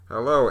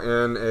Hello,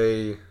 in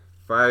a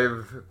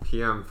 5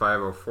 p.m.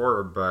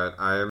 5:04, but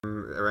I'm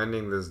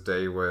ending this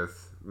day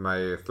with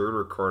my third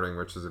recording,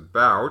 which is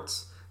about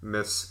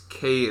Miss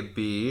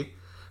KB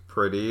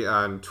Pretty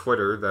on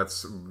Twitter.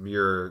 That's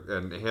your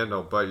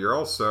handle, but you're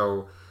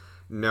also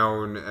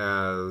known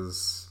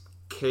as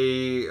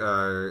K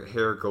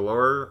Hair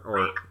Galore,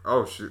 or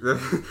oh shoot,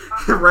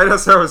 right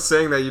as I was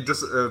saying that, you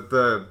just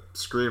the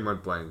screen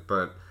went blank,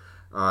 but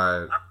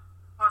uh,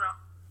 Hold on.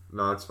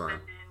 no, it's fine.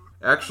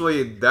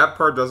 Actually, that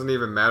part doesn't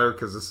even matter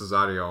because this is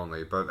audio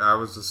only, but I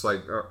was just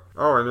like,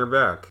 oh, and you're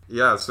back.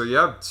 Yeah, so you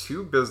have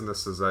two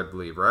businesses, I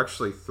believe, or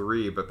actually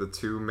three, but the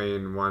two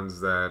main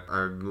ones that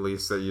are at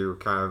least that you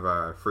kind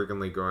of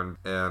frequently go in,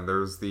 and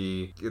there's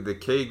the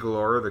K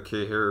Glore, the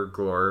K Hair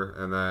Glore,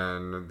 and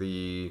then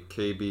the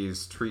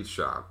KB's Treat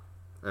Shop.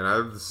 And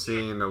I've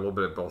seen a little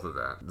bit of both of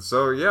that.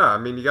 So yeah, I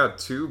mean, you got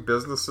two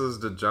businesses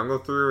to jungle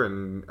through,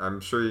 and I'm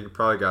sure you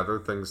probably got other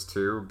things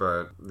too.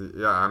 But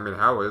yeah, I mean,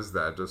 how is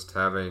that? Just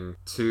having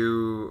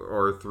two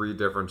or three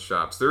different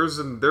shops. There's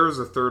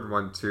a third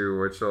one too,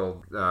 which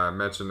I'll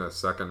mention in a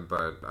second.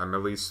 But I'm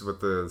at least with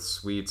the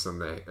sweets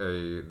and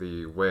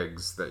the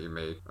wigs that you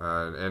make,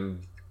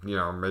 and you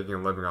know, making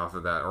a living off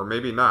of that, or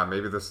maybe not.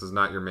 Maybe this is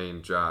not your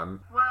main job.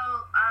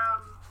 Well,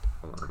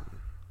 Hold on.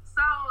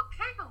 so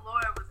K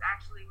Galore was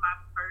actually my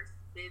first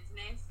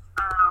business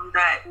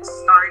that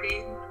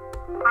started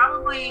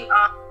probably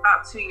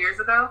about 2 years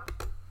ago.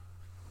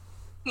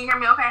 Can you hear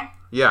me okay?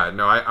 Yeah,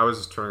 no, I was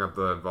just turning up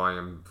the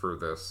volume for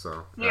this,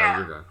 so Yeah.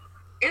 you're good.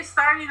 It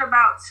started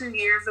about 2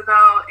 years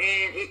ago,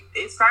 and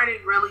it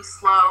started really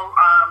slow.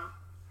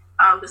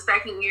 The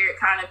second year it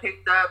kind of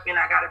picked up, and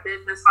I got a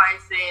business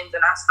license,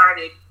 and I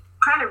started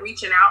kind of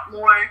reaching out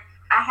more.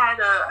 I had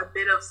a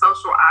bit of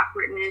social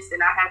awkwardness,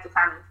 and I had to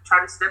kind of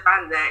try to step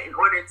out of that in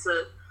order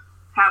to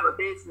have a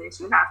business.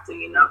 You have to,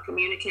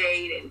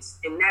 communicate and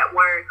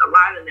network, a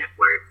lot of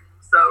network.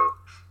 So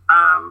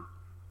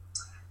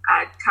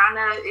I kind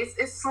of,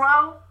 it's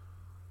slow.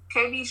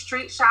 KB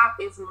Street Shop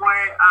is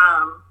more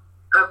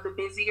of the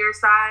busier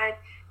side.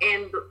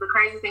 And the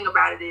crazy thing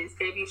about it is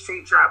KB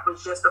Street Shop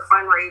was just a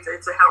fundraiser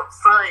to help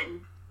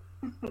fund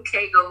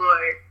K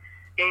Galore.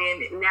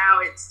 And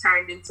now it's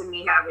turned into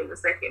me having a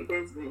second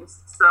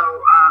business. So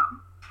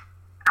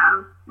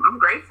I'm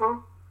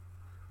grateful.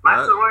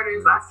 Lots of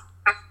orders, lots of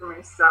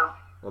customers. So.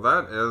 Well,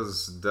 that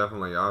is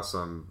definitely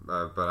awesome.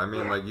 But I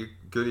mean, like, you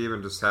could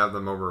even just have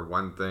them over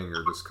one thing,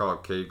 or just call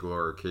it K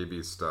Glore or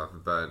KB stuff.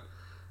 But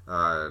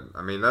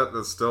I mean,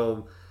 that's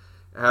still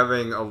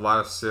having a lot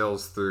of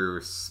sales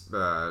through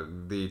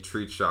the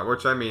treat shop.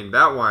 Which, I mean,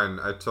 that one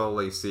I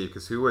totally see,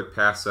 because who would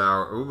pass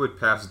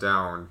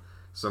down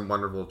some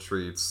wonderful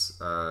treats,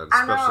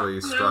 especially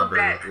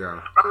strawberry.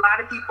 Yeah, a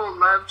lot of people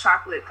love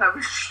chocolate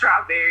covered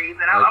strawberries,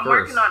 and I'm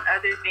working on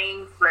other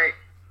things, but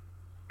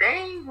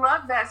they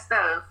love that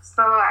stuff,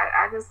 so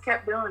I just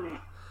kept doing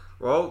it.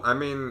 Well, I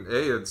mean,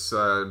 hey, it's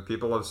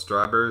people love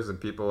strawberries, and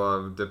people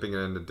love dipping it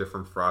into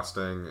different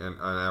frosting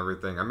and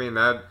everything. I mean,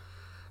 that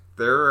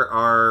there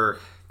are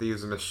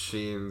these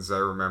machines I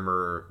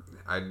remember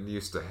I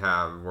used to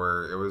have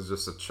where it was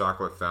just a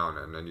chocolate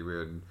fountain, and you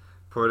would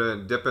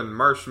dip in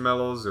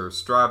marshmallows or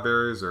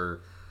strawberries or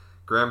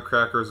graham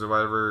crackers or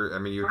whatever. I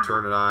mean, you would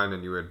turn it on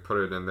and you would put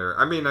it in there.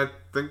 I mean, I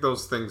think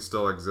those things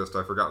still exist.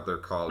 I forgot what they're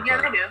called.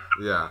 Yeah, they do.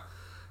 Yeah.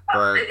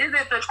 But is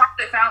it the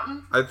chocolate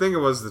fountain? I think it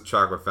was the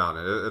chocolate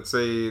fountain. It's a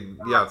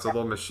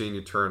little machine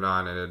you turn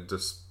on and it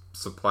just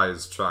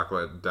supplies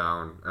chocolate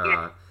down.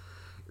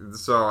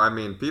 So I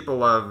mean, people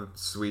love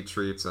sweet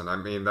treats, and I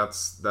mean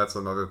that's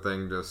another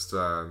thing. Just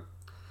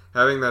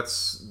having that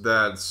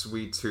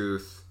sweet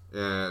tooth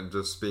and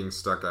just being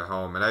stuck at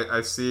home. And I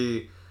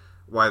see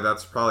why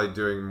that's probably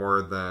doing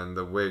more than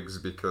the wigs,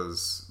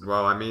 because,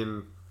 well, I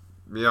mean,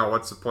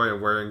 what's the point of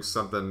wearing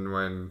something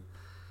when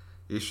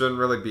you shouldn't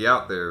really be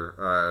out there?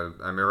 I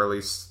mean, or at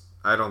least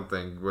I don't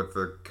think, with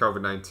the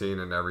COVID-19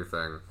 and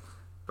everything.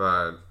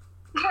 But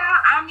yeah,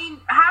 I mean,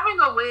 having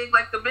a wig,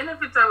 like, the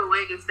benefits of a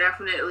wig is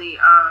definitely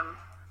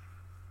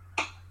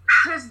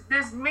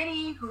there's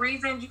many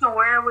reasons you can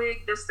wear a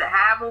wig. Just to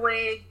have a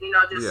wig,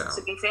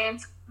 to be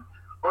fancy.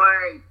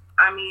 Or,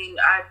 I mean,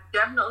 I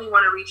definitely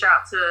want to reach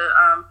out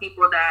to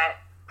people that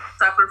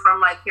suffer from,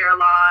 like, hair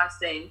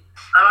loss. And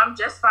I'm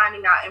just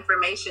finding out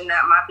information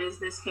that my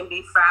business can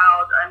be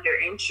filed under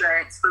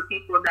insurance for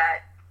people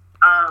that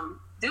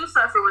do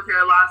suffer with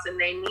hair loss and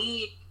they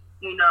need,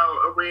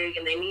 a wig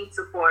and they need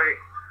support.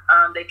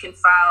 They can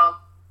file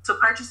to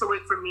purchase a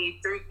wig from me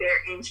through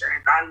their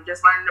insurance. I'm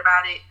just learning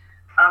about it.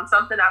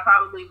 Something I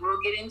probably will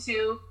get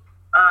into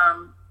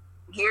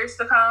years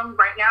to come.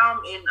 Right now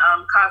I'm in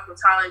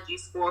cosmetology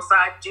school, so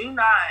I do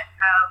not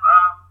have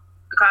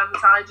a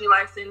cosmetology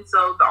license.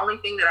 So the only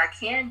thing that I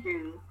can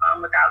do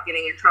without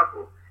getting in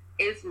trouble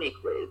is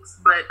make wigs.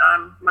 But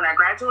when I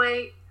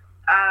graduate,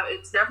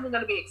 it's definitely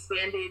going to be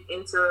expanded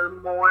into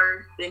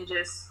more than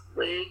just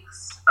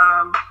wigs.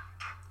 I'm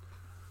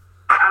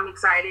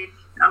excited.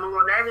 I'm a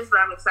little nervous,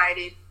 but I'm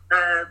excited.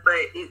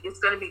 But it's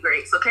going to be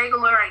great. So K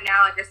Galore right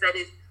now, like I said,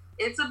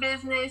 it's a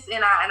business,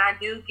 and I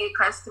do get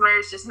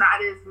customers, just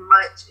not as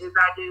much as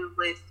I do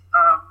with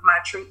my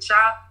treat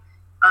shop.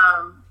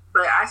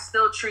 But I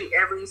still treat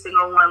every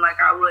single one like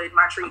I would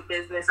my treat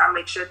business. I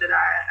make sure that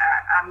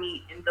I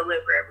meet and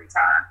deliver every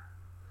time.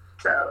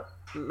 So.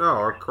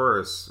 No, of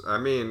course. I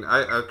mean,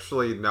 I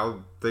actually,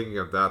 now thinking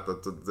of that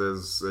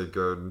is a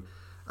good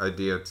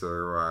idea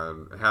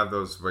to have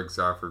those wigs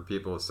out for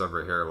people with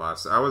severe hair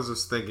loss. I was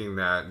just thinking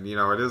that,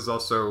 it is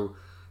also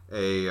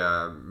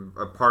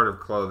a part of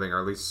clothing, or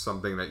at least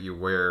something that you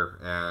wear.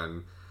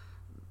 And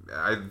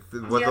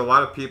with a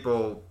lot of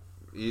people,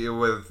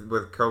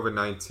 with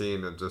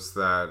COVID-19, and just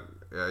that,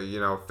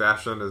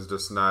 fashion is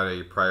just not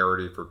a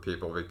priority for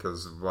people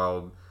because,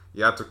 well,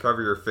 you have to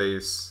cover your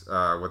face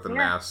with a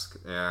mask,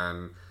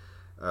 and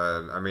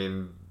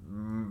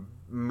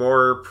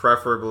more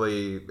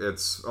preferably,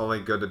 it's only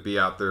good to be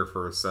out there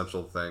for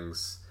essential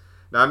things.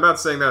 Now, I'm not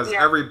saying that's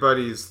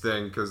everybody's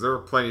thing, because there are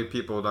plenty of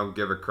people who don't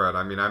give a crud.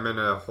 I mean, I'm in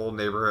a whole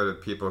neighborhood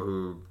of people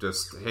who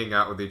just hang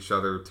out with each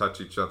other, touch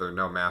each other,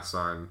 no masks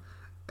on,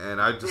 and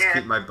I just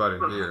keep my butt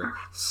in here.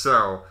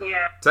 So,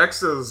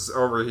 Texas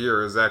over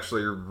here is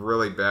actually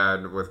really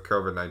bad with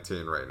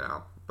COVID-19 right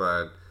now,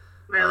 but...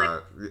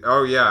 Really?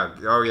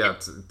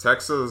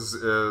 Texas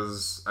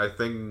is, I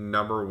think,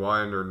 number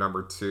 1 or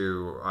number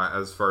 2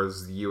 as far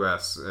as the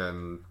U.S.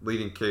 in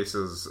leading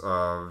cases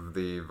of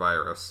the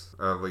virus,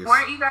 at least.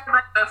 Weren't you guys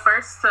like the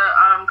first to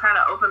kind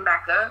of open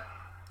back up?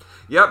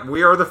 Yep,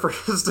 we are the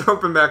first to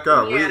open back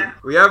up. Yeah.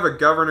 We have a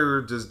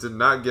governor who just did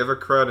not give a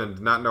crud and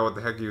did not know what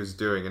the heck he was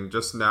doing, and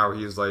just now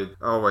he's like,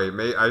 oh wait,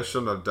 I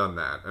shouldn't have done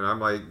that. And I'm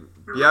like,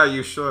 yeah,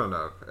 you shouldn't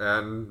have.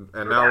 And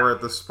now we're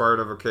at this part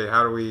of, okay,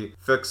 how do we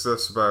fix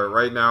this? But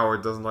right now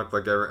it doesn't look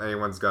like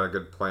anyone's got a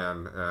good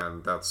plan,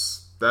 and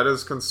that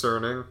is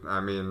concerning.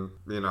 I mean,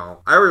 I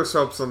always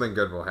hope something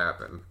good will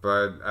happen.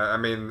 But,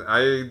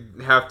 I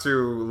have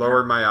to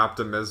lower my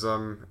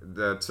optimism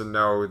to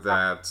know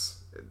that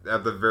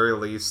at the very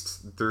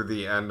least through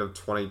the end of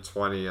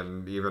 2020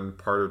 and even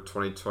part of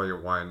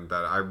 2021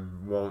 that I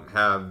won't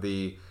have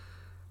the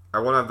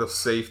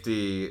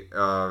safety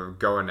of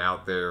going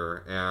out there,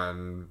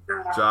 and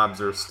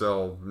jobs are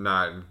still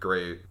not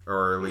great,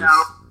 or at least,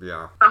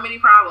 so many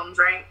problems,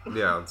 right?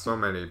 Yeah, so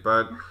many.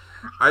 But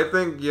I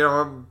think,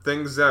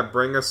 things that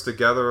bring us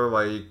together,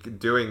 like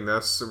doing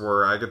this,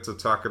 where I get to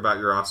talk about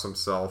your awesome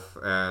self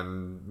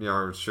and,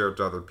 share it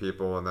to other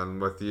people, and then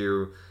with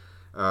you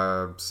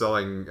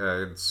selling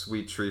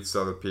sweet treats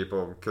to other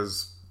people,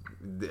 because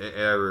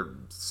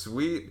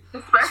sweet,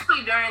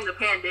 especially during the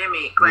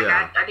pandemic,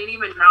 I didn't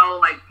even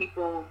know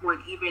people would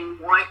even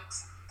want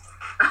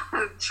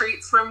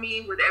treats from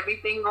me with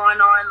everything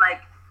going on.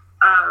 Like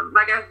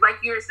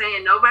you were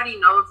saying, nobody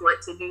knows what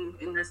to do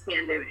in this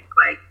pandemic.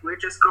 We're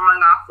just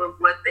going off of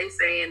what they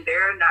say, and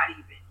they're not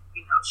even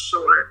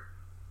sure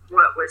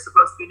what we're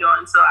supposed to be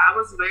doing. So I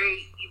was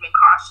very even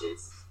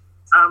cautious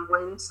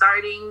when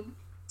starting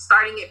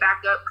it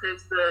back up,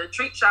 because the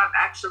treat shop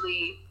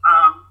actually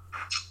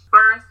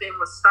birthed and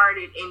was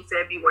started in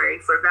February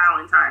for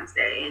Valentine's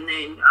Day, and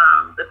then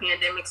the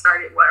pandemic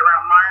started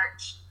around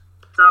March.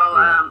 So it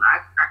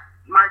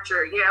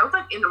was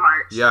end of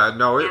March. Yeah,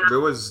 no, it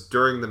was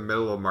during the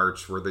middle of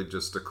March where they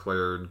just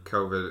declared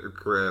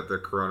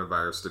the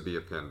coronavirus to be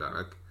a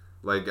pandemic.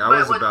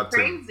 What's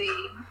crazy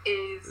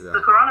is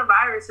the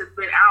coronavirus has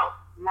been out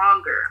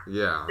longer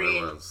than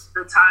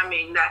the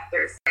timing that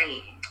they're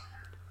saying.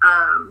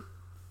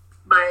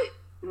 But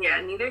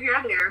neither here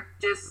nor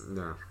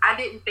there. I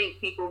didn't think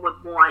people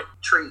would want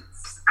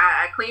treats.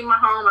 I clean my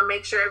home. I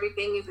make sure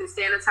everything is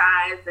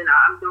sanitized, and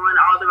I'm doing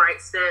all the right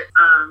steps.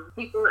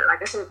 People,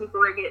 like I said,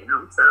 people are getting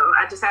them. So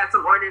I just had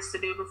some orders to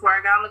do before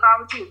I got on the call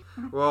with you.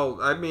 Well,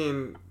 I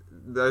mean,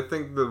 I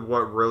think that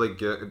what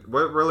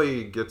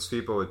really gets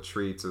people with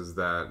treats is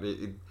that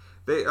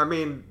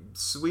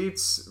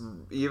sweets,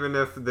 even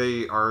if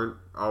they aren't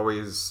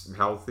always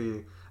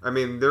healthy. I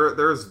mean,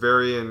 there's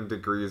varying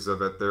degrees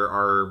of it. There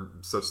are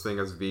such thing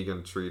as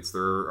vegan treats.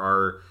 There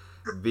are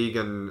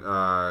vegan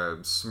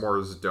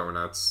s'mores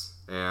donuts,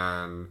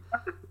 and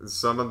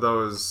some of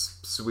those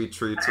sweet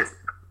treats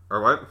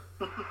are what?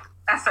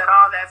 I said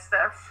all that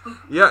stuff.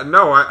 Yeah,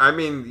 no, I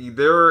mean,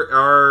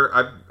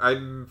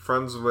 I'm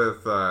friends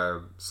with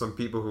some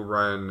people who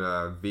run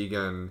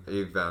vegan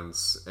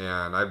events,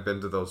 and I've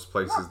been to those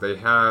places. They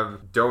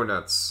have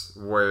donuts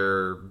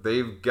where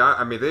they've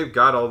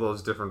got all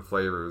those different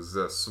flavors,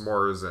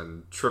 s'mores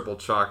and triple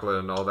chocolate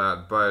and all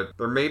that, but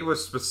they're made with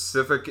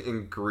specific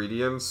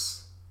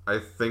ingredients. I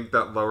think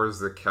that lowers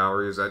the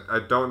calories. I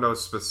don't know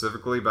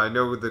specifically, but I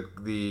know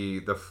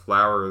the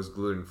flour is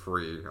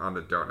gluten-free on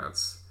the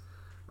donuts.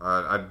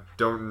 I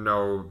don't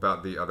know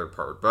about the other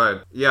part,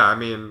 but yeah, I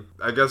mean,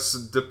 I guess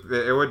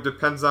it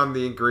depends on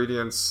the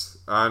ingredients,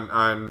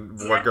 on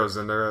what goes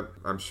into it,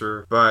 I'm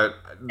sure. But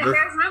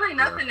there's really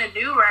nothing to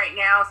do right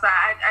now, so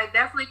I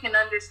definitely can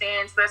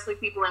understand, especially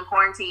people in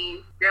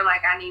quarantine. They're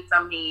like, I need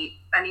some meat,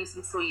 I need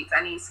some sweets,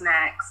 I need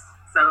snacks.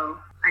 So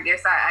I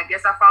guess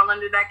I fall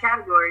under that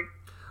category.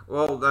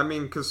 Well, I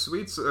mean, because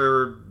sweets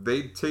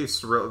they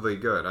taste really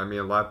good. I mean,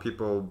 a lot of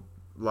people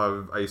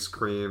love ice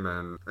cream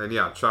and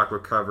yeah,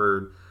 chocolate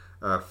covered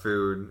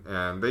food,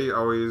 and they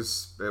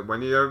always,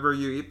 whenever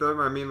you eat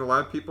them, I mean, a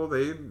lot of people,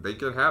 they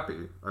get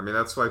happy. I mean,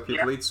 that's why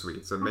people eat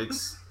sweets.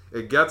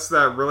 It gets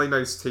that really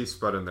nice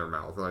taste bud in their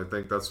mouth, and I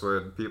think that's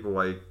what people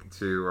like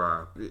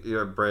to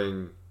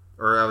bring,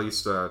 or at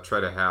least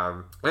try to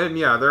have. And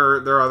yeah, there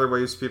are other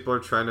ways people are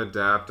trying to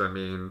adapt. I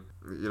mean,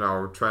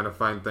 trying to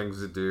find things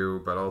to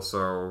do, but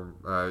also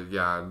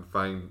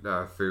find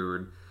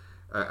food.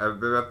 At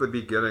the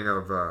beginning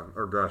of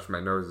oh gosh,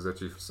 my nose is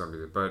itchy for some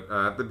reason. But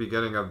at the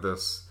beginning of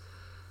this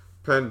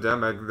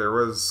pandemic, there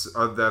was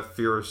that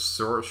fierce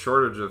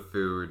shortage of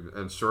food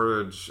and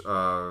shortage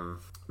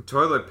of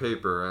toilet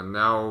paper, and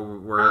now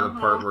we're at a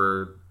part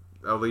where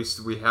at least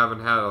we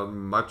haven't had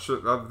much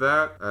of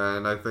that,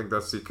 and I think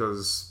that's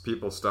because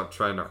people stopped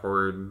trying to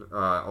hoard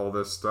all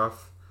this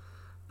stuff.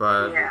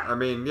 But I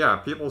mean, yeah,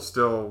 people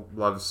still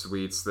love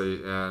sweets.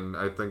 And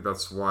I think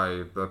that's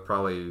why that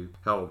probably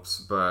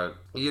helps. But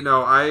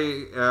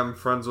I am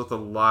friends with a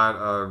lot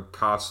of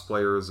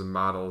cosplayers and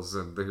models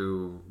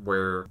who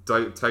wear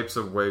types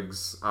of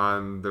wigs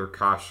on their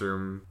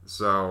costume.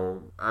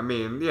 So I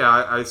mean,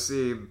 yeah, I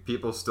see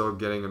people still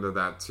getting into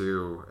that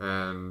too,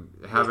 and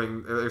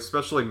having,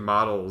 especially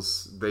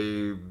models,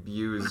 they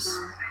use.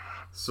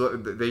 So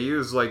they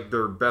use like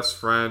their best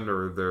friend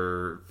or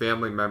their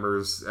family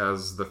members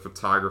as the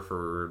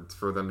photographer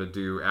for them to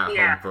do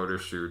at-home photo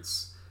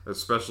shoots,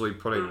 especially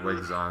putting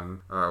wigs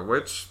on.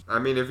 Which, I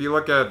mean, if you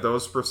look at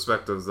those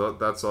perspectives,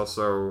 that's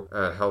also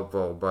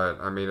helpful. But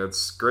I mean,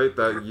 it's great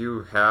that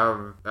you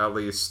have at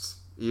least,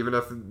 even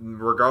if,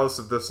 regardless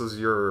if this is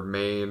your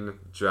main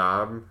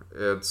job,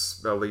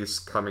 it's at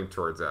least coming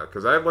towards that.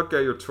 Because I look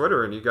at your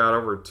Twitter and you got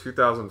over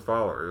 2,000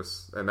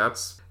 followers, and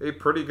that's a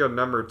pretty good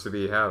number to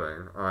be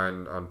having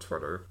on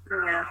Twitter.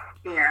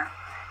 Yeah.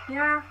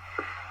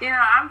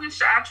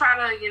 I try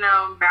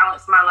to,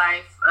 balance my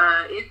life.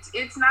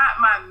 It's not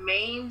my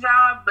main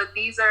job, but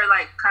these are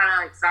like kind of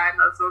like side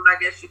hustles,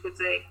 I guess you could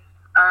say.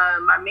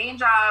 My main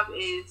job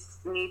is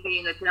me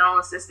being a dental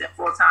assistant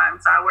full time.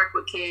 So I work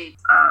with kids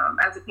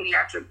as a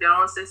pediatric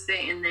dental assistant,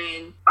 and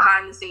then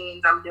behind the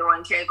scenes, I'm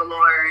doing K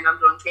Galore and I'm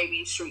doing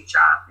KB Street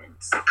Shop and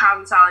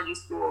cosmetology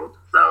school.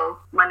 So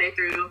Monday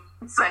through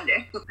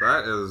Sunday.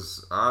 That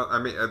is,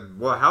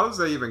 well, how is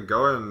that even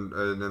going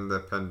in the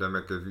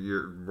pandemic if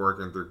you're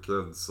working through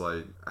kids?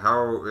 Like,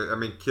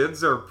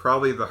 kids are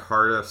probably the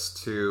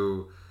hardest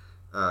to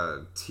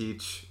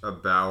teach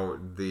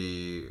about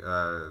the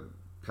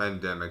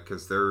pandemic,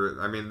 because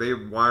they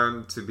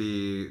want to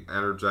be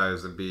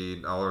energized and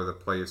be all over the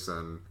place,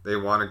 and they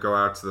want to go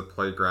out to the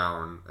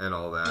playground and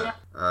all that.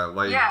 I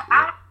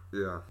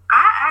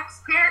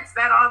ask parents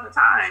that all the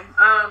time.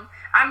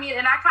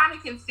 And I kind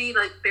of can see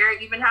like they're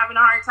even having a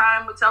hard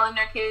time with telling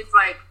their kids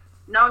like,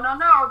 no, don't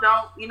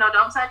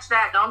touch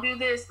that, don't do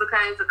this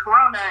because of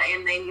Corona,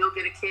 and then you'll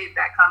get a kid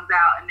that comes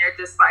out and they're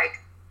just like,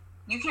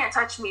 you can't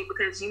touch me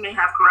because you may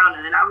have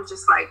Corona, and I was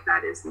just like,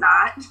 that is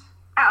not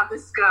how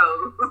this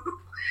goes.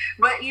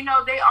 But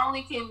they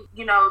only can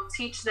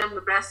teach them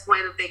the best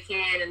way that they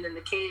can, and then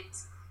the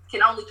kids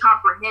can only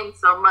comprehend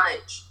so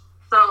much.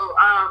 So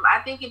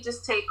I think it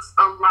just takes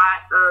a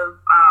lot of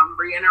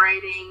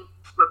reiterating,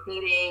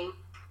 repeating,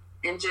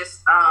 and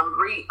just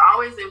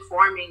always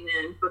informing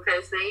them,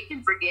 because they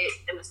can forget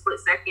in a split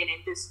second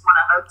and just want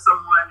to hug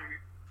someone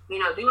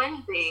or do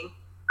anything.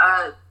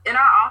 In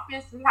our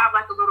office, we have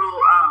like a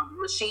little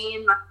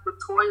machine like with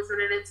toys in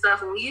it and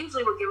stuff, and we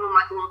usually will give them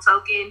like a little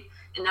token,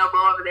 and they'll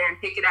go over there and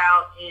pick it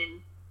out.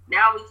 And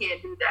now we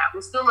can't do that.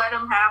 We still let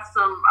them have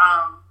some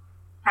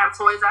have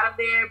toys out of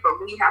there, but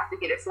we have to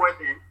get it for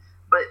them.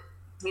 But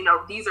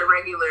these are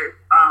regular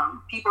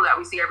people that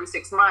we see every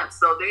 6 months,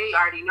 so they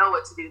already know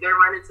what to do. They're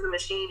running to the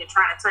machine and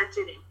trying to touch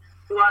it and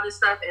do all this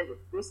stuff. And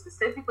we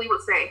specifically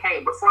would say,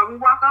 hey, before we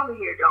walk over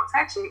here, don't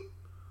touch it.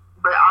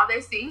 But all they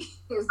see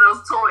is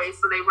those toys,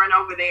 so they run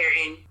over there,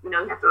 and you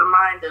have to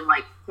remind them,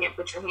 like, you can't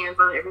put your hands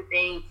on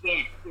everything, you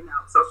can't,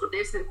 social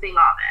distancing,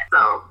 all that.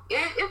 So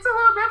it's a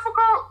little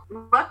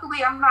difficult.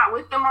 Luckily, I'm not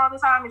with them all the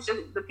time. It's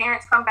just the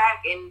parents come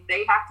back and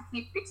they have to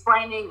keep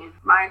explaining, and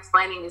my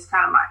explaining is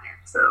kind of minor,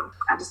 so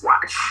I just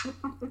watch.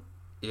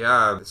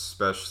 Yeah,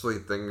 especially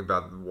thinking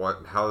about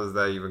how is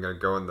that even going to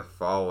go in the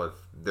fall if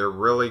they're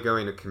really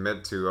going to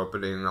commit to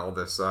opening all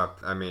this up.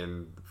 I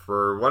mean,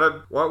 for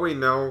what we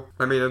know,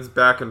 it's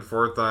back and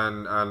forth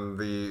on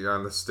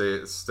the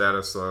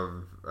status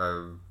of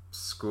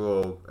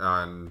school,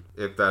 on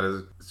if that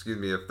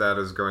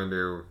is going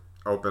to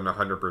open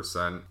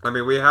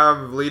 100%. We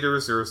have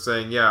leaders who are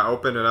saying, yeah,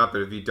 open it up,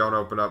 and if you don't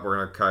open up, we're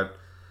going to cut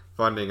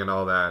funding and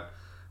all that.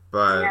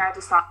 But yeah, I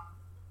just thought.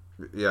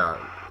 Yeah,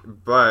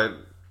 but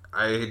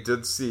I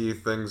did see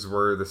things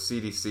where the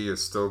CDC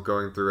is still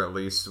going through, at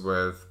least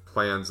with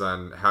plans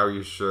on how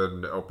you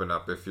should open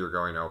up if you're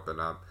going to open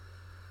up.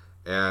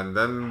 And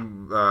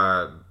then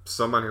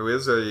someone who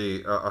is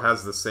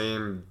has the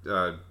same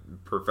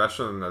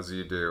profession as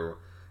you do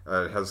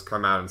has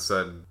come out and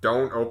said,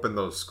 don't open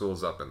those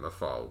schools up in the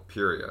fall,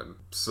 period.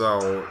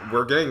 So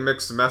we're getting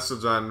mixed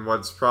message on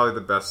what's probably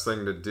the best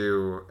thing to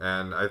do,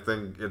 and I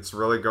think it's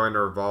really going to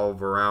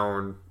revolve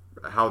around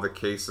how the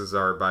cases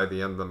are by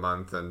the end of the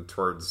month and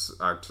towards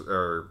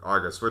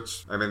August,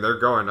 which, I mean, they're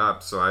going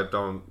up, so I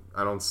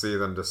don't see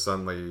them just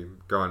suddenly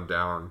going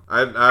down.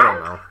 I don't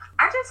know.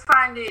 I just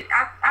find it,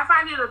 I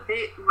find it a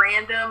bit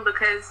random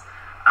because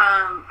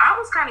I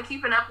was kind of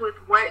keeping up with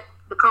what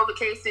the COVID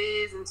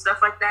cases and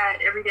stuff like that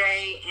every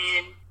day,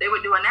 and they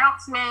would do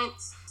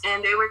announcements,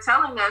 and they were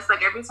telling us,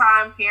 like, every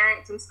time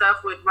parents and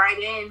stuff would write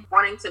in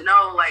wanting to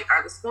know, like,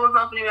 are the schools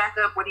opening back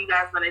up? What are you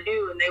guys going to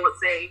do? And they would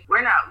say,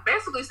 we're not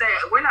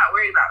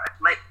worried about it.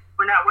 Like,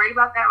 we're not worried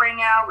about that right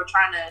now. We're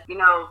trying to,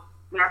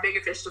 we got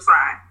bigger fish to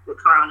fry with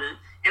Corona.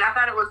 And I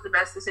thought it was the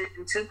best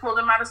decision to pull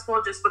them out of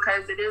school just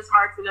because it is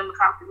hard for them to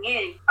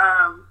comprehend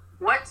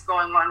what's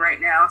going on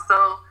right now.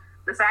 So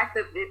the fact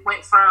that it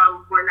went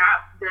from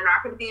they're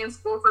not going to be in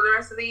school for the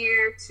rest of the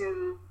year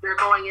to they're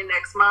going in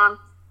next month,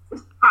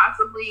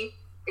 possibly,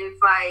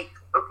 it's like,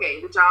 okay,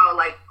 did y'all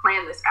like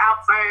plan this out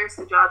first?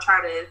 Do y'all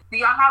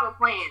have a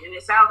plan? And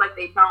it sounds like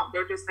they don't.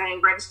 They're just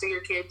saying register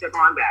your kids, they're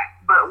going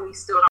back, but we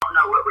still don't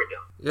know what we're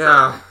doing.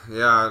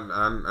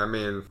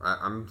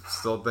 I'm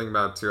still thinking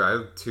about it too. I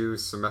have 2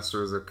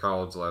 semesters of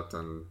college left,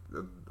 and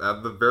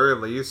at the very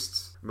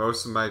least,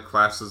 most of my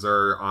classes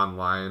are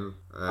online,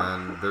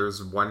 and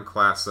there's one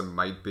class that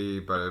might be,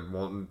 but it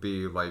won't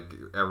be like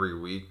every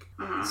week.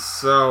 Mm-hmm.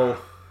 So,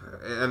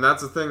 and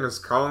that's the thing is,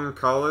 Collin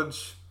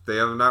College, they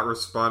have not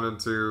responded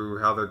to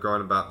how they're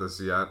going about this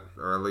yet,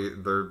 or at least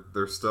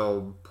they're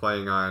still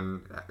planning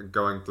on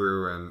going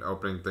through and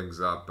opening things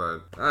up.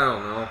 But I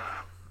don't know.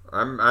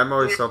 I'm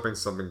always hoping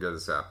something good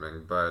is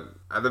happening. But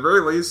at the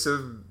very least,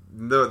 if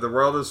the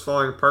world is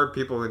falling apart,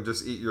 people can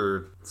just eat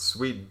your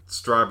sweet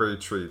strawberry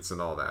treats and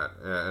all that.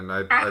 And I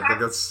think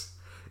that's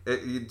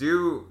it. You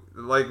do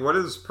like what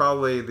is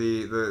probably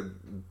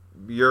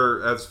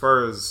your as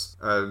far as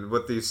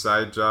with these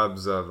side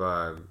jobs of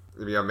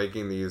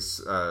making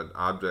these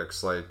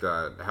objects, like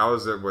how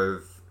is it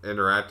with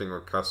interacting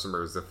with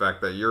customers? The fact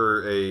that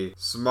you're a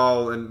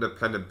small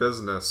independent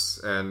business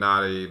and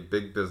not a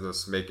big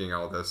business making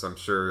all this, I'm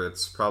sure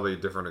it's probably a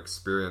different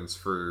experience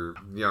for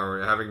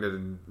having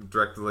to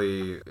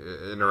directly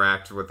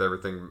interact with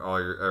everything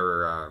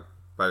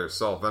by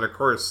yourself. And of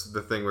course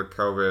the thing with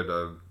COVID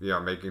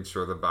of making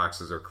sure the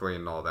boxes are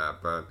clean and all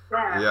that. But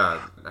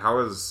how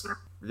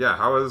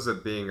is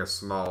it being a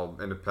small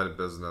independent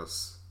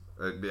business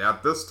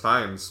at this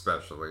time,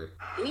 especially?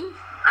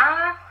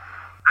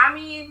 I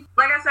mean,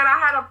 like I said, I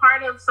had a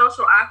part of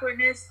social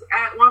awkwardness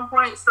at one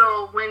point.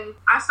 So when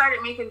I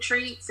started making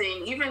treats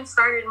and even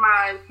started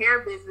my hair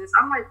business,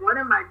 I'm like, what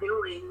am I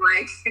doing?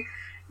 Like,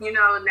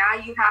 now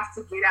you have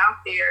to get out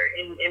there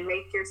and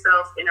make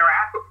yourself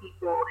interact with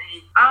people.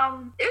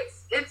 And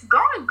it's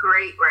going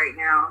great right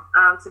now,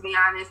 to be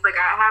honest. Like,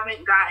 I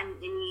haven't gotten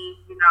any,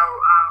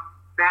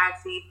 bad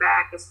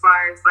feedback as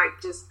far as, like,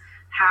 just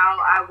how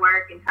I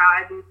work and how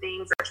I do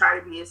things. I try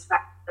to be as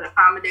fast and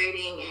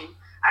accommodating, and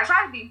I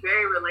try to be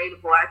very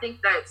relatable. I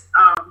think that's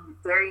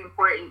very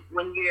important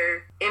when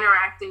you're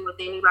interacting with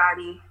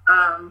anybody.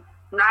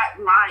 Not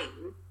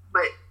lying,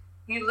 but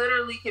you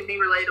literally can be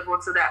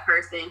relatable to that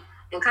person.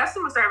 And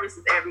customer service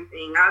is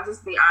everything. I'll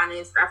just be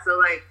honest. I feel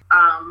like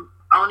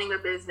owning a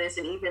business,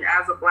 and even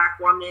as a Black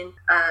woman,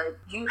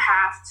 you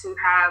have to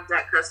have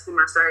that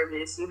customer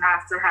service. You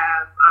have to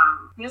have,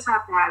 you just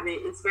have to have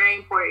it. It's very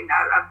important.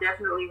 I've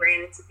definitely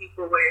ran into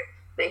people where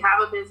they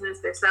have a business,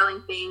 they're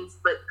selling things,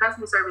 but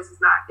customer service is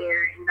not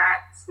there, and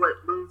that's what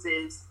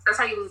loses. That's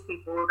how you lose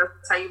people.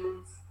 That's how you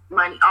lose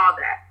money. All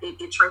that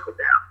it trickles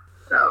down.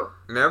 So,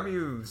 have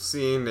you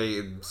seen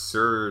a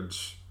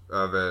surge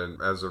of it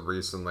as of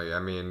recently? I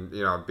mean,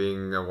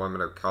 being a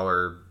woman of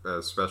color,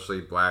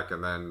 especially Black,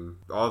 and then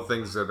all the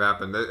things that have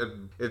happened.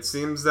 It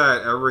seems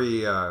that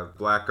every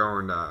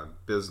Black-owned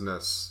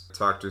business I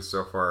talked to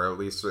so far, at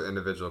least with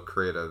individual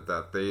creative,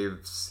 that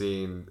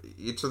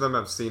each of them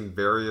have seen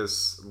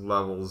various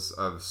levels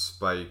of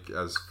spike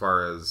as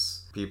far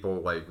as people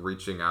like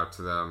reaching out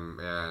to them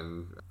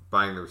and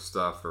buying their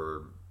stuff,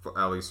 or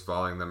at least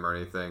following them or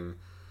anything.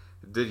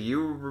 Did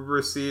you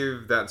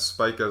receive that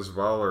spike as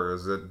well, or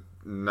is it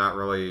not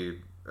really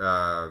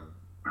or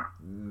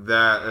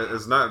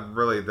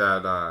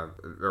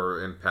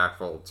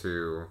impactful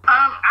to?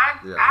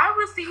 I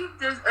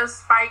received a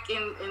spike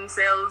in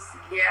sales.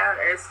 Yeah,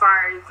 as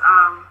far as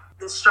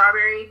the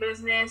strawberry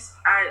business,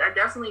 I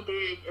definitely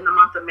did in the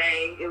month of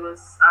May. It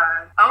was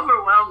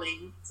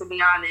overwhelming, to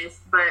be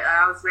honest, but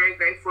I was very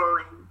grateful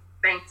and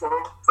thankful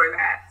for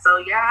that. So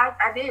yeah,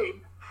 I did.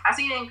 I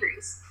see an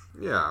increase.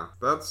 Yeah,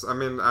 that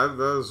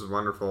was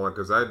wonderful,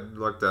 because I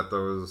looked at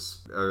those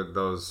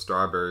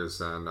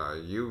strawberries, and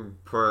you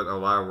put a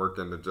lot of work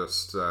into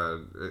just,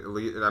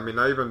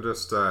 not even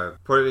just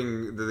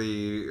putting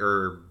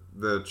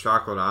the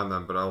chocolate on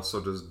them, but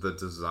also just the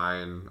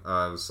design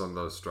of some of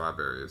those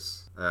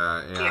strawberries.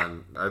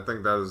 And I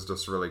think that is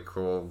just really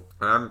cool.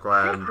 And I'm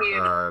glad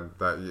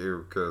that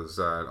because,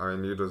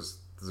 you just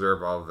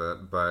deserve all of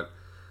it. But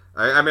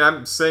I mean,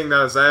 I'm saying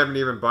that as I haven't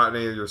even bought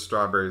any of your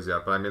strawberries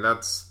yet. But I mean,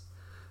 that's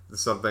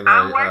something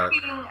I'm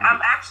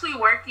actually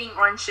working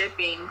on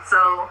shipping,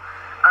 so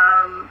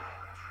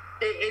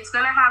it's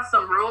gonna have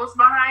some rules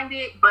behind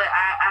it. But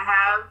I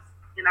have,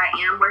 and I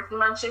am working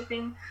on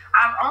shipping.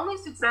 I've only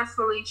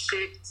successfully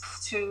shipped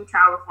to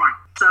California.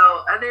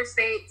 So other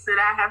states that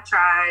I have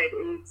tried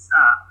is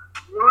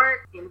New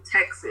York and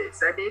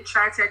Texas. I did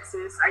try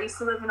Texas. I used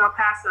to live in El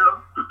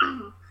Paso.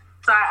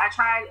 So I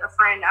tried a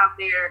friend out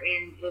there,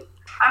 and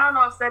I don't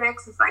know if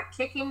FedEx is like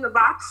kicking the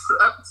box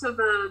up to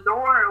the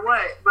door or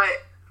what, but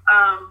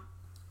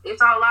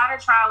it's a lot of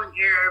trial and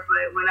error.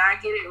 But when I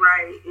get it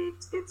right,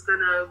 it's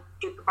gonna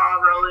get the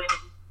ball rolling,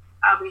 and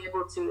I'll be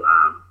able to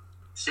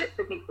ship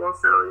to people.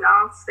 So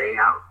y'all stay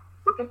out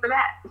looking for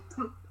that.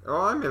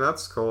 Well, I mean,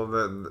 that's cool.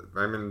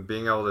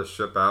 Being able to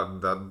ship out,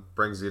 that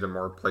brings you to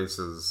more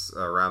places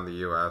around the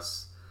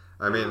U.S.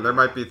 I mean, there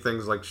might be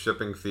things like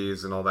shipping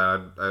fees and all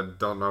that. I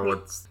don't know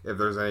if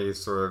there's any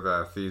sort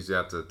of fees you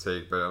have to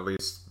take, but at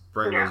least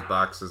bring those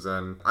boxes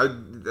in.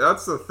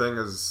 That's the thing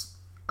is,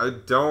 I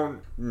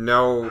don't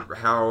know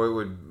how it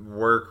would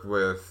work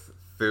with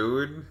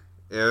food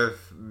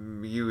if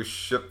you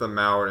ship them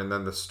out and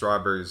then the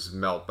strawberries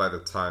melt by the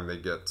time they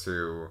get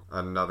to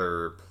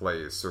another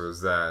place, or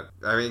is that?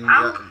 I mean,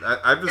 like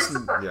I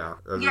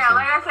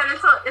said,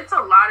 it's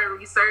a lot of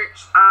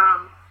research.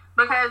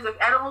 Because of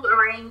edible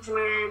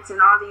arrangements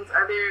and all these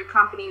other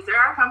companies, there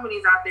are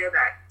companies out there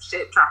that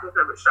ship chocolate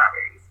covered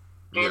strawberries.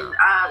 And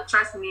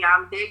trust me,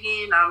 I'm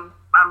digging.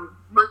 I'm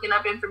looking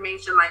up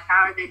information like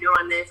how are they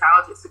doing this?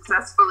 How is it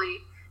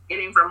successfully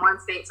getting from one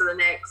state to the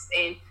next?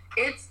 And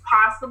it's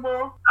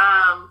possible.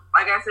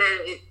 Like I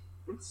said,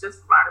 it's just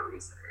a lot of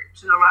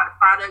research and a lot of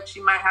products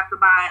you might have to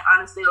buy.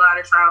 Honestly, a lot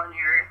of trial and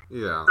error.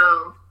 Yeah.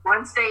 So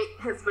one state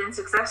has been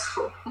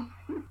successful.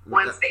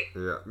 One state.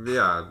 Yeah.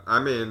 Yeah. I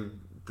mean,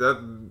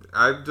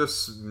 I've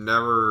just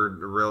never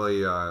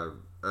really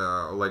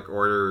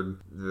ordered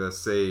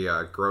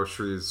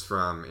groceries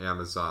from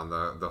Amazon,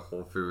 the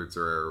Whole Foods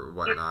or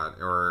whatnot,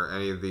 or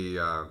any of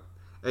the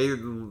any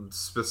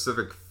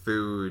specific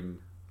food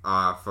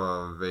off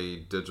of a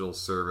digital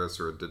service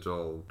or a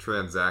digital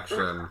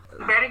transaction.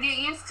 Better get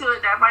used to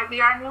it. That might be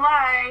our new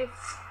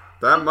life.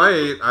 That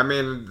might. I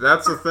mean,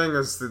 that's the thing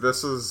is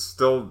this is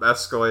still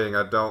escalating.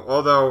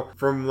 Although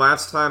from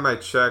last time I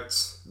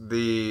checked,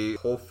 the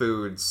Whole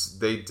Foods,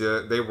 they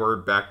were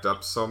backed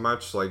up so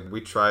much. Like,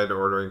 we tried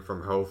ordering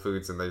from Whole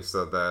Foods and they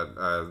said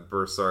that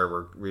we're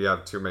sorry, we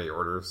have too many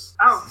orders.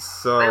 Oh,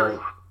 so really?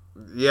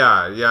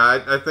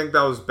 Yeah. I think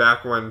that was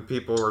back when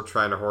people were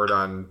trying to hoard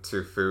on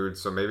to food,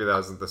 so maybe that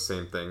isn't the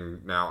same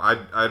thing now.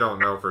 I don't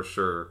know for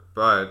sure,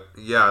 but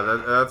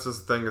yeah, that's the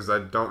thing is I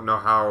don't know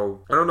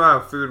how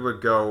food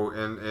would go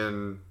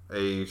in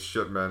a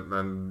shipment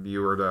and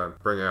you were to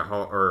bring it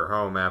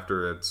home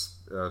after it's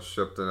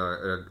shipped in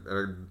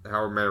a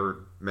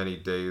however many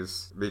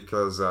days,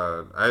 because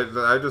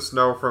I just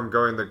know from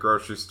going to the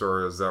grocery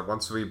store is that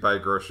once we buy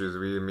groceries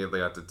we immediately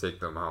have to take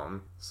them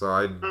home. So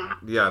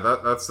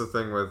that's the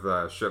thing with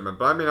shipment.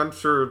 But I mean, I'm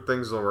sure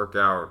things will work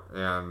out,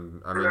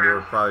 and I mean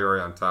you're probably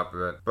already on top of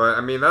it. But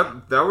I mean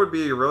that would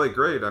be really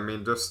great. I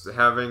mean, just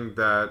having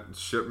that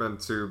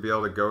shipment to be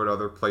able to go to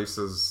other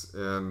places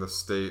in the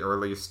state, or at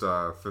least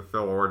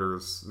fulfill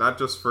orders, not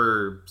just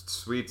for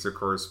sweets of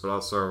course, but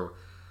also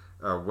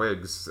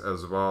wigs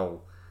as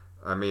well.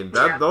 I mean,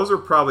 those are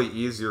probably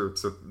easier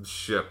to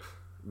ship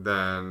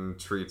than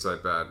treats, I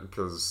bet,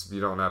 because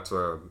you don't have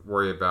to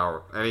worry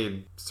about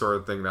any sort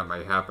of thing that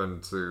might happen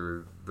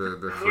to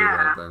the food or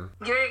anything.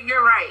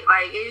 You're right.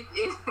 Like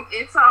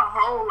it's a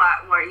whole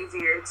lot more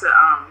easier to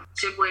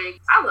ship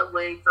wigs. I love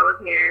wigs. I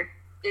love hair.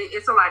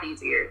 It's a lot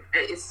easier.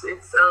 It's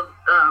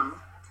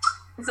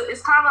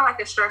kind of like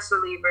a stress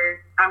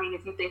reliever. I mean,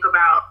 if you think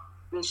about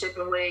me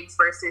shipping wigs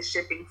versus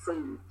shipping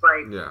food,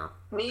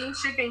 me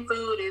shipping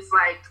food is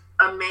like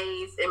a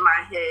maze in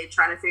my head,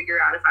 trying to figure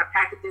out if I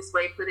pack it this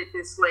way, put it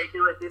this way,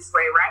 do it this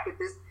way, wrap it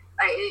this.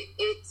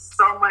 It's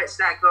so much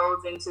that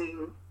goes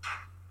into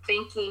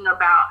thinking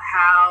about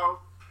how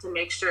to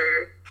make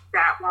sure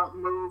that won't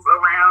move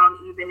around,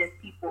 even if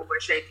people were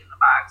shaking the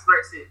box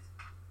versus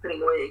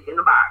putting a wig in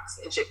the box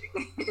and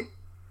shipping it.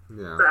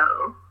 Yeah.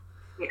 So,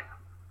 yeah.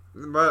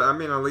 But I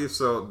mean, at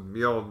least you'll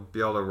be able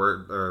to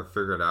work or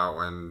figure it out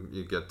when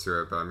you get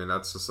to it. But I mean,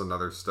 that's just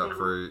another step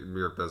for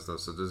your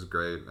business, which is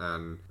great.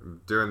 And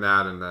doing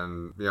that, and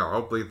then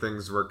hopefully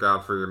things work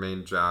out for your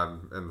main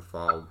job in the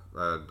fall.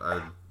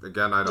 I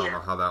don't know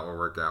how that will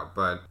work out,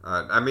 but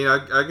I mean,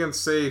 I can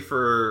say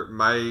for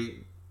my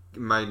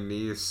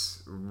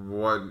niece,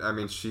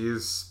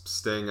 she's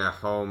staying at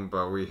home,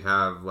 but we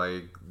have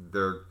like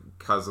their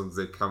cousins.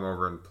 They come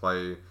over and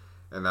play,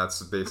 and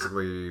that's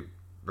basically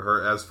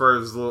her. As far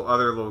as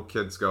other little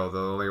kids go, the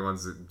only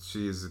ones that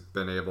she's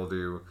been able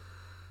to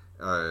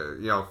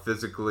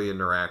physically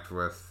interact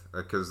with,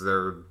 because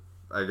they're,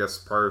 I guess,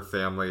 part of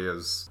family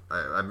is,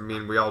 I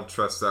mean, we all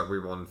trust that we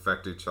will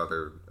infect each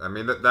other. I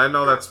mean, I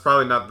know that's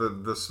probably not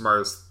the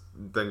smartest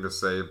thing to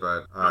say,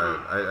 but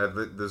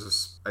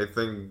I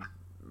think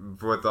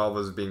with all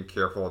this being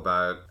careful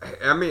about it.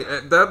 I mean,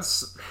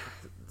 that's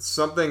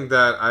something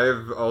that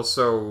I've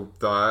also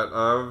thought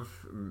of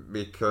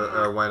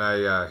because when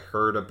I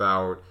heard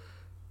about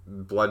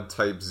blood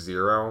type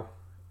 0,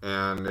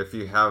 and if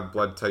you have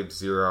blood type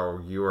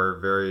 0, you are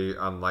very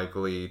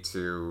unlikely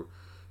to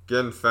get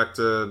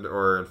infected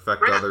or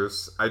infect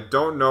others. I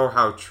don't know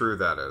how true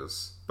that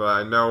is, but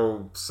I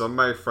know some of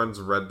my friends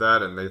read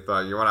that and they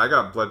thought, you know what, I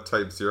got blood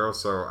type 0,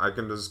 so I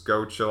can just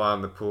go chill out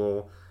in the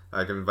pool.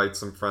 I can invite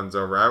some friends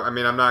over. I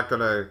mean, I'm not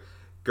going to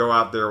go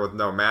out there with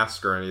no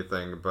mask or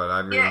anything, but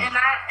I mean... Yeah,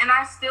 and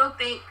I still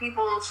think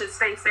people should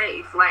stay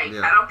safe. Like,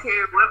 I don't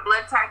care what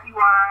blood type you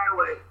are,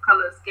 what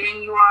color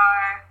skin you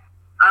are,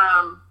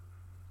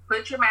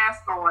 put your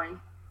mask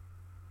on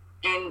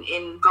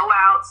and go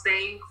out,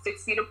 stay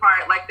 6 feet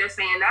apart. Like they're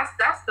saying,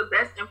 that's the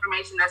best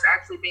information that's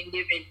actually been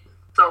given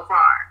so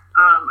far.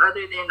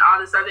 Other than all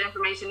this other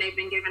information they've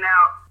been giving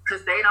out,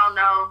 because they don't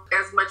know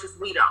as much as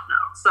we don't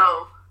know.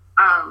 So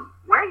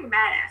wear your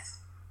mask.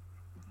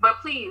 But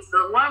please,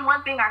 the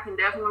one thing I can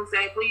definitely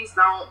say, please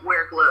don't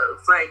wear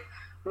gloves. Like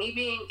me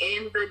being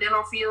in the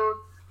dental field,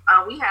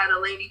 we had a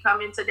lady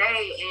come in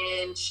today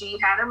and she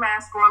had her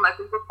mask on like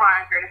we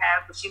required her to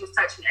have, but she was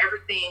touching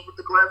everything with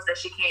the gloves that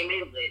she came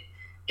in with.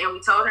 And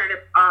we told her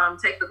to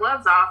take the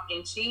gloves off,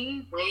 and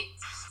she went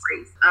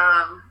crazy.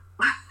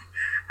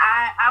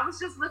 I was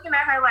just looking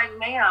at her like,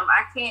 ma'am,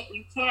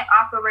 you can't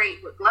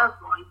operate with gloves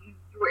on. You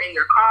were in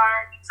your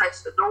car, you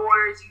touched the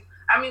doors.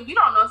 We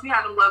don't know if you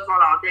have the gloves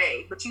on all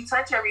day, but you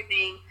touch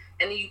everything,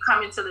 and then you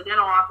come into the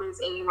dental office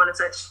and you want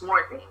to touch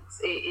more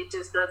things. It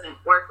just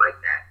doesn't work like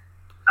that.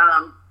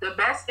 The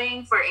best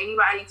thing for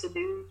anybody to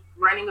do,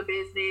 running a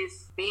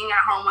business, being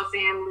at home with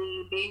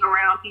family, being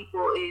around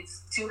people,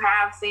 is to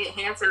have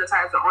hand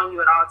sanitizer on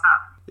you at all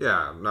times.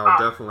 Yeah, no,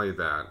 definitely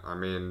that. I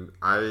mean,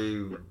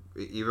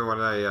 even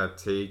when I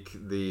take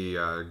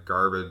the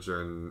garbage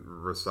and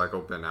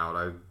recycle bin out,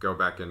 I go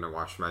back in to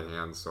wash my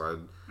hands. So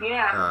you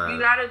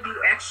gotta do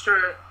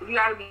extra. You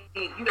gotta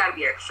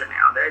be extra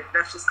now.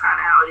 That's just kind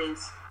of how it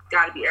is.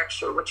 Got to be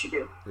extra what you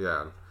do.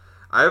 Yeah,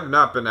 I have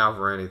not been out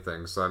for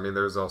anything, so I mean,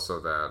 there's also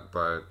that.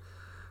 But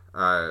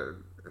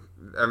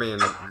I mean,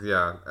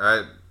 yeah.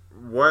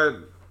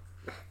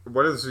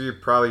 What is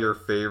probably your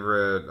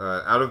favorite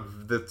out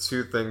of the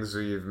two things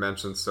that you've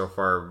mentioned so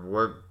far?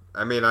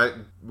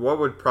 What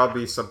would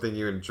probably be something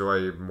you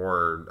enjoy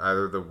more,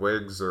 either the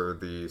wigs or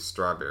the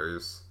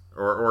strawberries,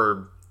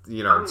 or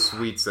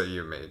sweets that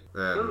you make?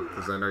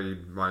 Because I know you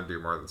want to do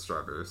more than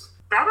strawberries.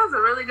 That is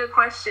a really good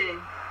question.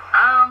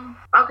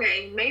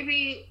 Okay,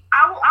 maybe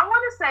I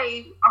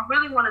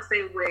really want to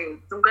say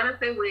wigs. I'm gonna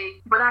say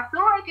wigs, but I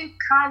feel like it's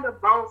kind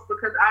of both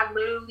because I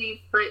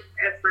literally put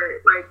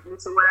effort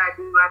into what I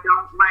do. I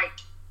don't like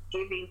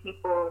giving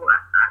people.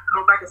 I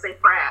hope I can say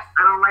crap.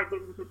 I don't like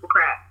giving people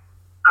crap.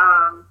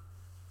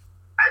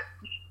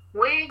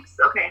 Wigs.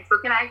 Okay, so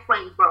can I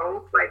explain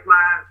both? Like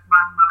my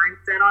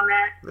mindset on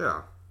that.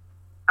 Yeah.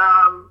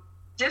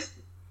 Just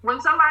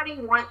when somebody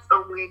wants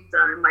a wig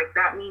done, like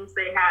that means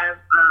they have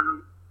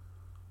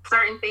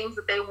certain things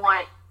that they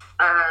want.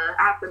 I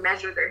have to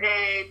measure their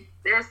head.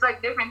 There's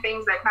like different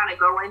things that kind of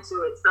go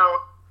into it. So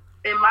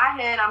in my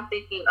head, I'm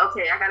thinking,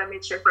 okay, I got to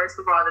make sure first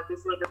of all that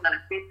this wig is going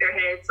to fit their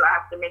head. So I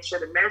have to make sure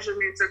the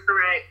measurements are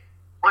correct,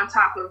 on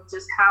top of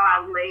just how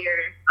I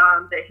layer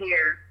the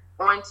hair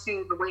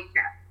onto the wig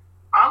cap.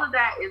 All of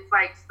that is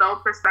like so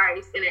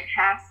precise, and it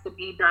has to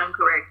be done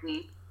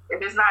correctly.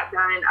 If it's not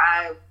done,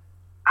 I'd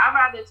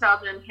rather tell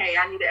them, hey,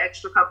 I need an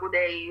extra couple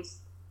days,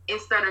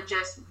 instead of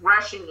just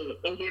rushing it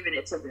and giving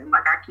it to them.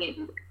 Like, I can't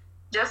do that.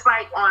 Just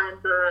like on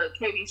the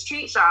KB's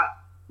Treat Shop,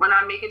 when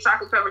I'm making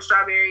chocolate covered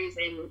strawberries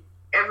and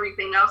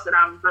everything else that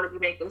I'm going to be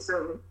making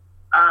soon.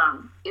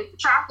 If the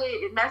chocolate,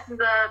 it messes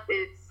up,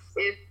 if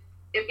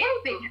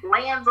anything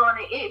lands on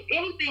it, if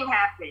anything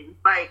happens,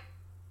 like,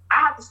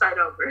 I have to start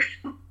over.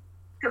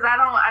 Because I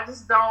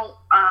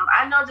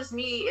know just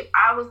me, if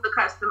I was the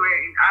customer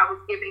and I was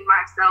giving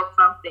myself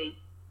something,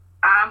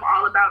 I'm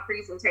all about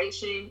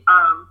presentation.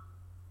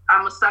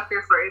 I'm a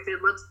sucker for if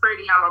it looks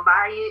pretty, I'm going to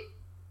buy it.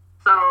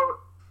 So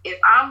if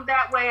I'm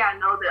that way, I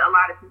know that a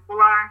lot of people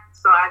are.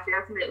 So I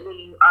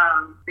definitely,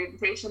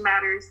 presentation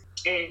matters,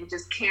 and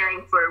just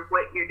caring for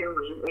what you're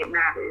doing, it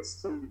matters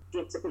to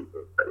get to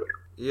people. So,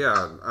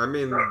 yeah, I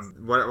mean,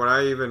 when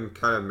I even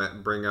kind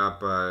of bring up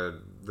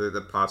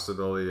the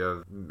possibility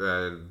of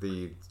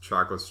the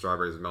chocolate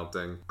strawberries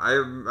melting,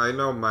 I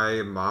know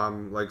my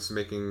mom likes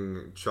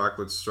making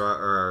chocolate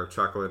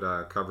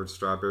covered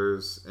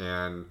strawberries,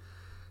 and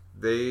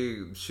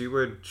she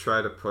would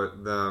try to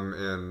put them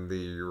in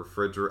the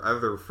refrigerator, either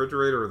the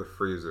refrigerator or the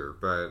freezer,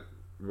 but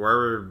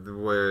where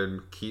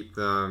would keep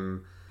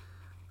them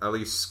at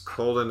least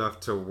cold enough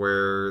to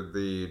where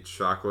the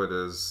chocolate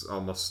is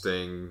almost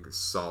staying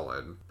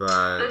solid.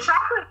 But the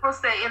chocolate will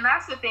stay, and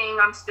that's the thing.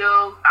 I'm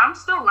still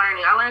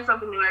learning. I learn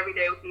something new every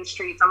day with these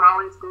treats. I'm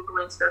always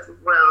Googling stuff as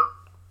well.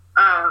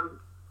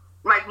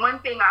 Like, one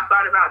thing I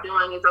thought about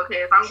doing is,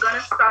 okay, if I'm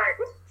gonna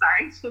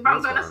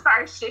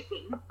start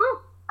shipping,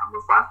 I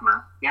almost lost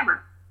my camera.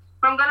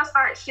 If I'm gonna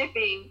start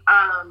shipping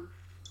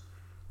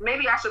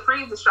maybe I should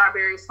freeze the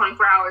strawberries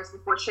 24 hours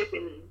before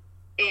shipping them.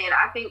 And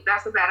I think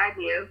that's a bad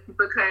idea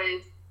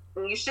because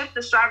when you ship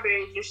the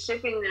strawberries, you're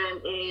shipping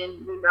them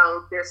in,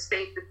 their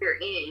state that they're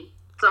in.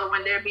 So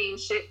when they're being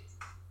shipped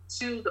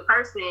to the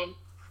person,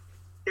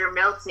 they're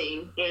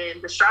melting.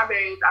 And the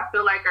strawberries, I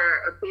feel like,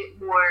 are a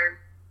bit more,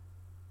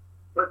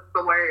 what's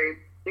the word?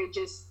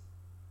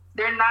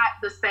 They're not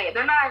the same.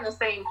 They're not in the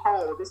same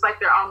hold. It's like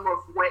they're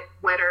almost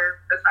wetter.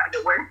 That's not a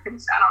good word. I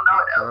don't know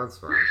what else. That's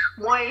fine.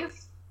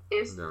 Moist.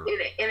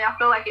 And I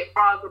feel like it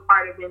falls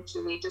apart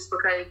eventually just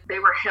because they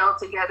were held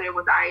together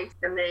with ice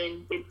and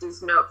then it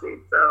just melted.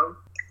 So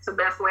it's the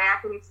best way I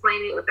can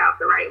explain it without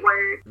the right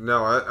word.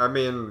 No, I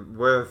mean,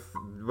 with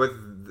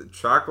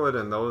chocolate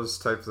and those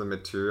types of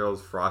materials,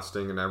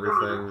 frosting and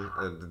everything,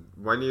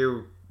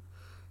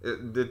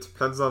 it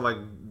depends on like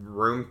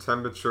room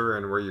temperature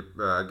and where you,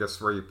 I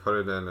guess where you put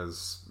it in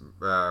is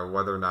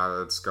whether or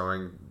not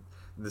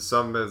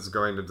some is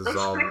going to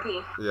dissolve. It's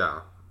tricky. Yeah.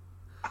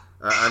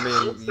 I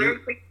mean,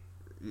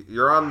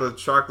 you're on the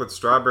chocolate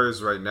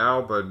strawberries right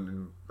now, but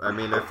I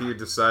mean, if you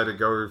decide to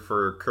go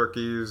for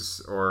cookies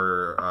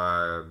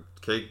or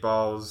cake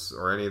balls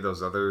or any of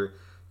those other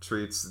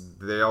treats,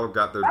 they all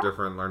got their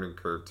different learning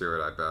curve to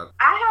it, I bet.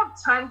 I have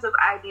tons of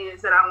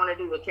ideas that I want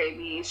to do with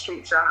KB's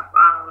Treat Shop.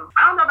 I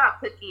don't know about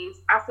cookies.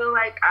 I feel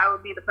like I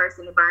would be the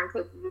person to burn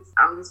cookies.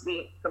 I'm just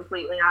being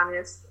completely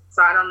honest.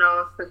 So I don't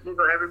know if cookies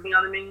will ever be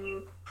on the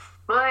menu.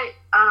 But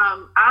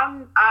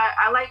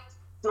I like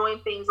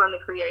doing things on the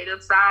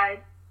creative side.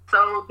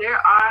 So there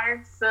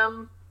are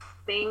some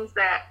things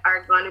that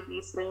are going to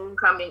be soon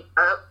coming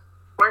up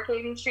for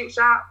KB Street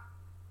Shop.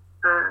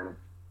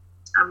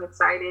 I'm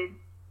excited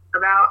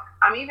about.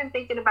 I'm even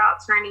thinking about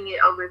turning it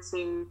over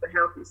to the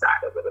healthy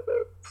side a little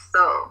bit.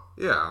 So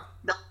yeah,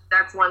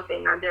 that's one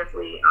thing I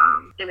definitely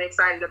am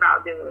excited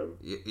about doing.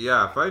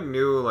 Yeah, if I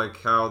knew like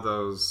how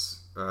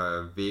those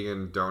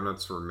vegan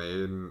donuts were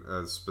made,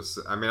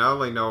 I mean, I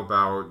only know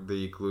about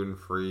the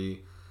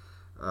gluten-free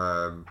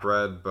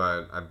bread,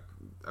 but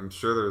I'm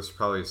sure there's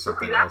probably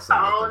something else. That's a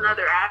whole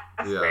other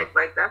aspect. Yeah.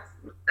 Like that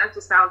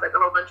just sounds like a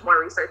whole bunch more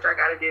research I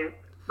got to do.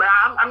 But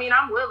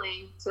I'm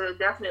willing to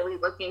definitely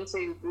look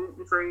into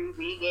gluten-free,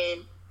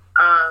 vegan.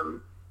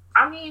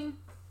 I mean,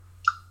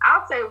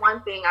 I'll say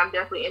one thing I'm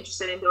definitely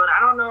interested in doing. I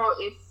don't know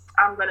if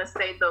I'm going to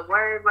say the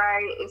word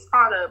right. It's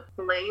called a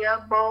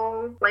playa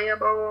bowl.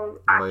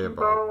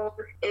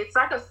 It's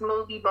like a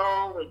smoothie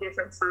bowl with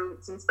different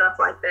fruits and stuff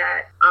like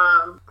that.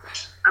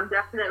 I'm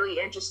definitely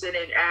interested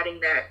in adding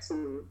that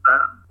to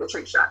the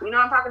treat shop. You know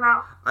what I'm talking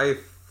about?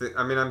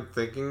 I'm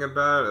thinking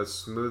about a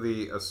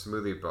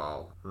smoothie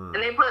bowl. And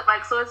they put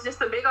so it's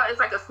just it's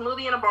like a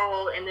smoothie in a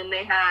bowl, and then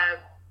they have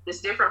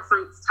just different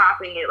fruits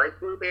topping it, like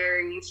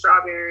blueberries,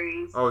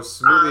 strawberries. Oh,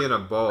 smoothie in a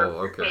bowl.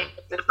 Okay.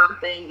 Or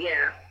something,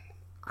 yeah.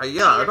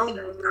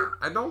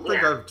 I don't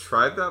think I've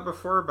tried that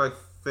before, but I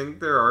think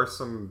there are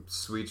some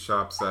sweet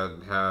shops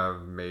that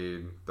have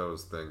made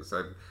those things.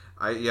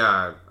 I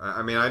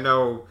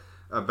know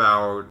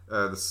about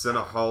the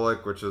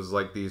Cinnaholic, which is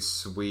like these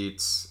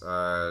sweets,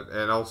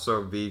 and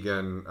also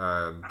vegan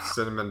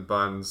cinnamon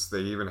buns. They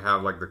even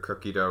have like the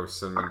cookie dough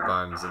cinnamon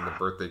buns and the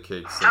birthday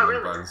cake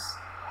cinnamon buns.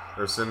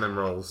 Or cinnamon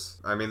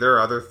rolls. I mean, there are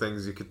other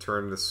things you could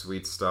turn into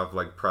sweet stuff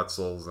like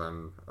pretzels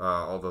and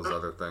all those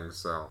other things.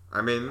 So,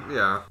 I mean,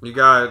 yeah, you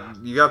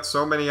got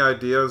so many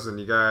ideas, and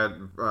you got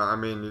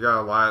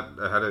a lot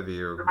ahead of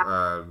you.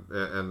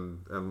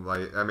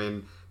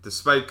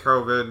 Despite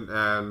COVID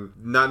and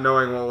not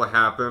knowing what will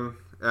happen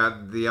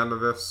at the end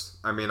of this,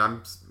 I mean,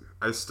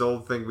 I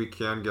still think we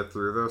can get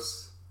through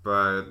this.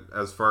 But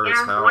as far as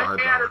how, one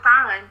day at a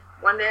time.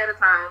 One day at a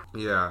time.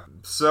 Yeah.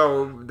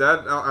 So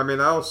that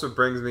also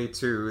brings me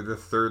to the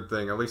third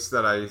thing, at least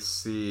that I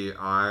see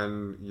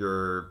on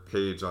your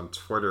page on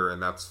Twitter,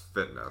 and that's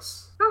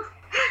fitness.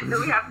 Do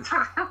we have to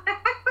talk about it?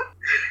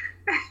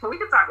 We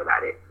can talk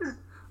about it.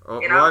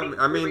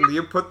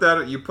 You put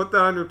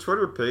that on your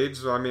Twitter page,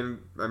 so I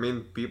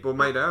mean, people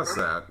might ask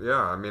that.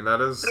 Yeah, I mean, that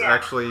is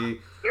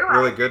actually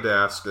really good to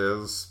ask.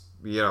 Is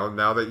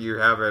now that you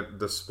have it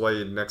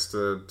displayed next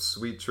to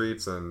sweet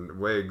treats and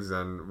wigs,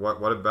 and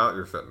what about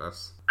your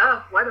fitness?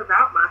 Oh, what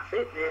about my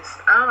fitness?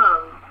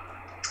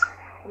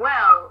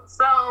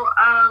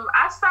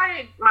 I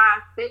started my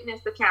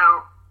fitness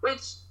account,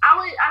 which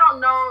I don't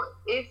know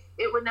if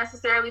it would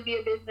necessarily be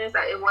a business.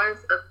 It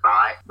was a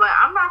thought, but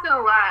I'm not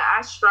gonna lie,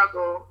 I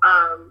struggle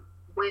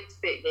with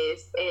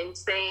fitness and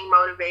staying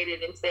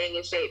motivated and staying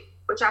in shape,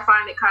 which I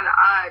find it kind of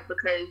odd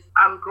because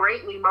I'm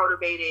greatly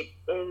motivated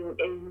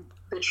in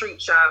the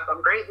treat shop.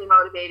 I'm greatly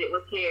motivated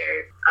with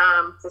hair.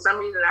 For some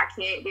reason, I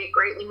can't get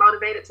greatly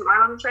motivated to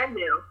run on the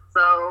treadmill.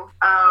 So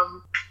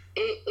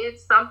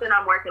it's something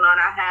I'm working on.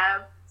 I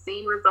have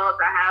seen results.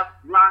 I have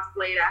lost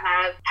weight. I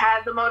have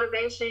had the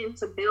motivation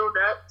to build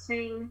up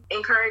to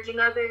encouraging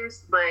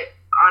others. But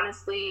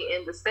honestly,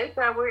 in the state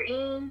that we're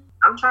in,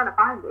 I'm trying to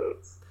find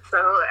it. So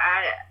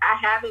I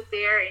have it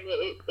there, and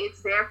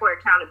it's there for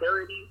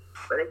accountability.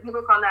 But if you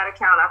look on that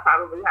account, I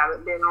probably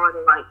haven't been on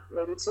in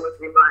maybe 2 or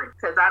 3 months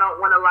because I don't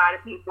want to lie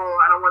to people.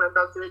 I don't want to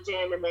go to the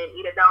gym and then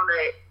eat a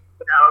donut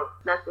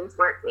nothing's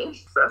working.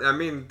 So. I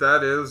mean,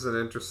 that is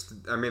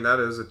that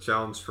is a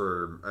challenge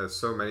for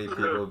so many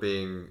people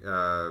being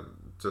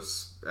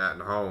just at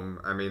home.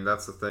 I mean,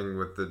 that's the thing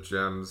with the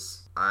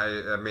gyms. I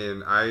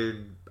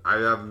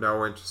have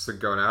no interest in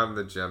going out in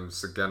the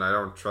gyms. Again, I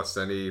don't trust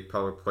any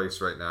public place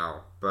right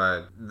now.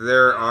 But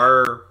there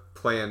are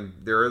plan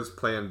Bs.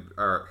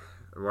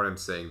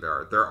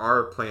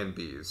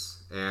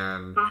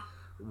 And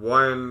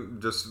one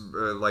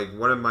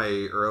of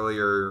my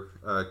earlier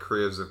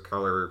Creatives of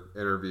Color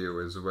interview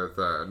is with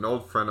an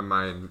old friend of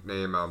mine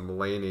named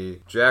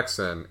Mulaney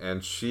Jackson,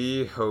 and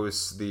she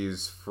hosts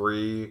these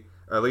free,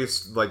 at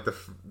least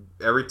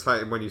every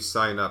time when you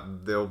sign up,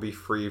 they'll be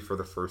free for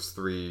the first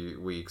 3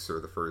 weeks or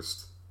the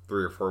first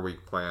 3 or 4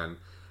 week plan,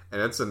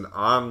 and it's an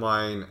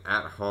online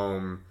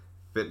at-home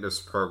fitness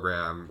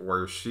program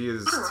where she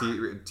is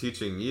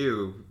teaching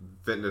you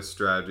fitness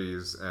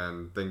strategies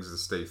and things to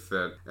stay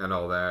fit and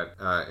all that,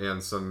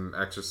 and some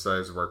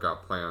exercise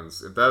workout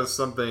plans. If that is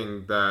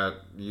something that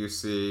you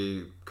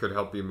see could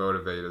help you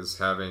motivate, is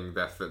having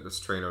that fitness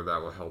trainer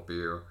that will help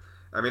you.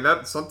 I mean,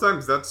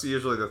 sometimes that's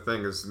usually the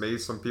thing, is maybe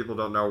some people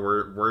don't know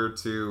where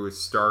to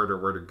start or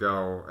where to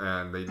go,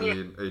 and they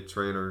need a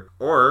trainer.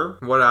 Or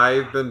what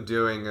I've been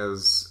doing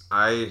is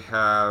I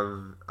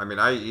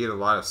eat a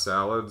lot of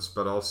salads,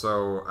 but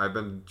also I've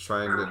been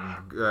trying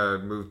to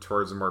move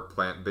towards a more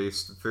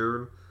plant-based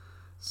food.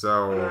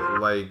 So,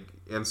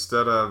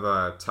 instead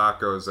of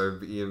tacos,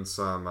 I've eaten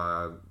some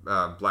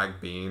black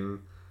bean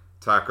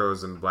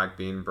tacos and black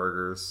bean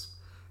burgers.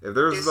 If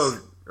there's those...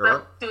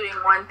 Doing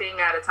one thing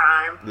at a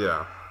time.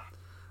 Yeah.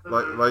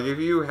 Like if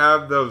you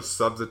have those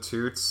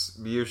substitutes,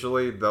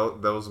 usually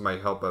those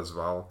might help as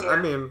well. Yeah. I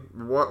mean,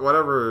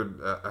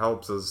 whatever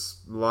helps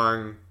as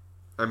long.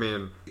 I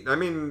mean,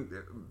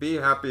 be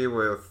happy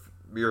with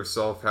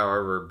yourself,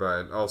 however,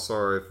 but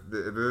also if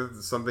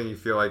it's something you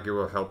feel like it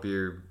will help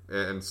you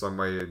in some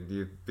way,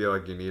 you feel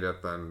like you need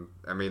it, then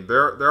I mean,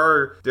 there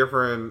are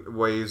different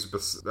ways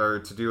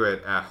to do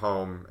it at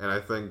home, and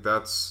I think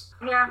that's.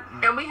 Yeah,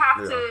 and we have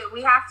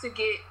to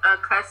get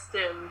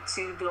accustomed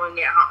to doing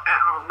it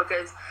at home,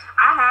 because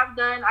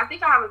I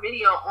think I have a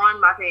video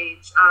on my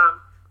page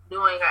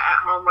doing an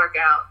at-home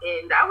workout,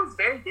 and that was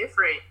very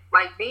different.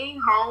 Like being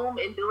home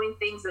and doing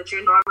things that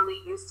you're normally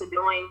used to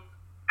doing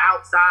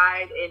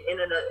outside and in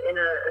an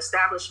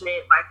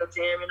establishment like a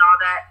gym and all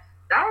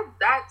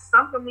that's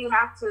something we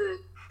have to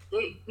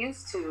get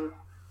used to.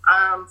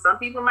 Some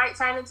people might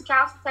turn into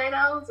couch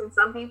potatoes, and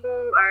some people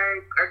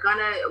are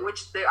gonna,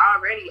 which they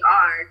already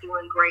are,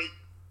 doing great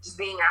just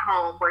being at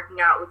home,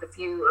 working out with a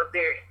few of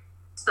their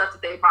stuff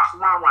that they bought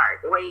from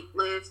Walmart, the weight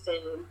lifts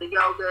and the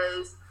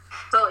yogas.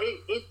 So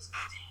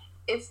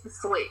it's the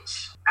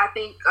switch. I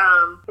think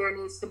there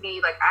needs to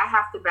be, I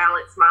have to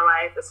balance my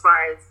life as far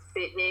as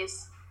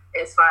fitness,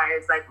 as far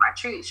as my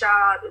treat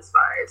shop, as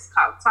far as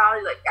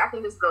cosmetology. I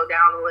can just go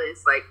down the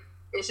list.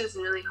 It's just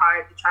really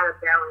hard to try to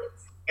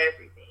balance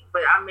everything.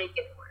 But I'm making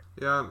it work.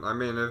 Yeah, I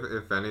mean,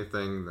 if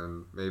anything,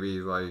 then maybe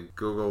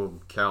Google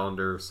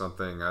Calendar or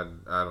something. I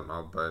don't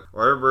know, but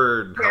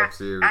whatever helps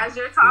you. As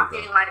you're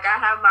talking, I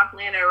have my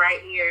planner right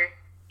here,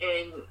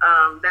 and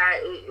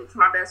it's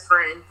my best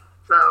friend.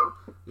 So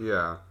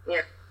yeah.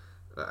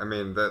 I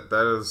mean,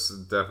 that is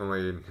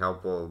definitely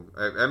helpful.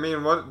 I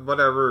mean,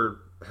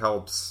 whatever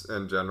helps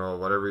in general,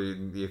 whatever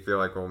you feel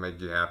like will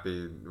make you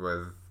happy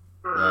with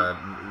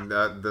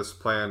this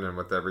plan and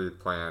with every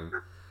plan.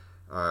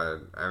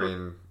 I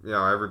mean,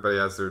 everybody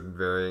has their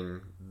varying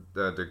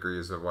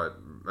degrees of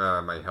what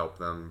might help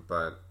them,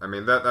 but I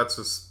mean that's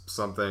just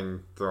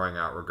something throwing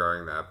out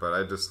regarding that. But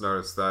I just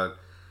noticed that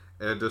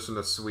in addition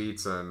to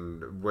sweets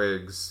and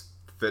wigs,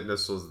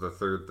 fitness was the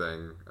third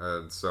thing.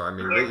 So I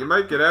mean, you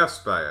might get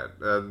asked by it.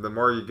 The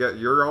more you get,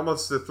 you're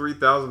almost to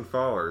 3,000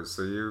 followers,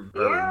 so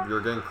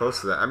you're getting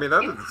close to that. I mean,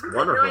 that's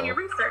wonderful. Doing your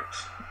research.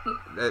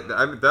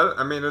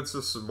 I mean, it's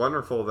just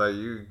wonderful that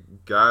you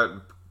got.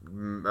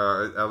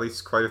 At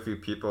least quite a few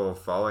people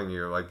following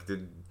you.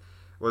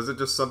 Was it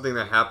just something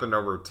that happened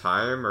over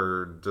time,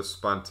 or just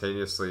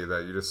spontaneously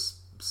that you just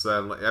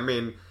said? I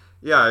mean,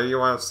 yeah, you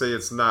want to say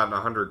it's not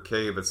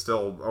 100K, but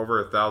still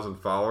over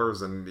 1,000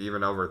 followers, and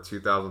even over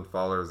 2,000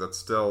 followers. That's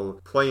still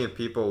plenty of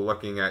people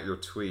looking at your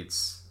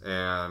tweets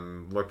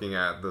and looking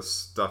at the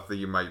stuff that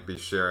you might be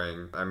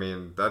sharing. I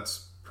mean,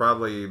 that's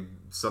probably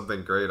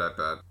something great, I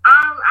bet.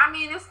 I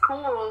mean, it's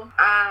cool.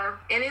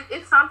 And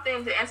it's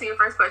something, to answer your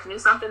first question,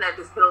 it's something that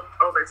just built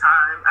over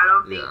time. I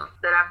don't think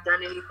that I've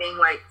done anything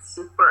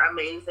super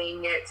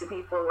amazing yet to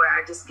people where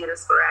I just get a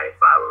sporadic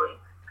following.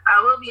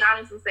 I will be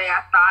honest and say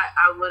I thought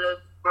I would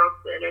have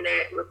broke the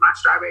internet with my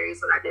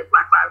strawberries when I did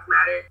Black Lives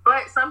Matter.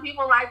 But some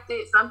people liked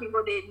it, some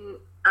people didn't.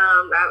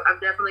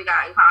 I've definitely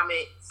gotten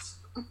comments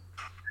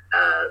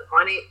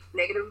on it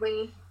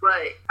negatively.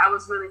 But I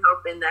was really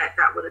hoping that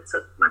would have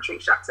took my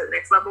treat shop to the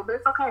next level. But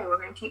it's okay. We're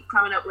going to keep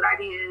coming up with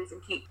ideas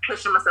and keep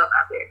pushing myself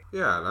out there.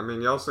 Yeah, I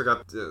mean, you also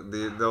got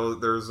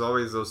there's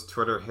always those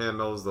Twitter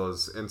handles,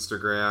 those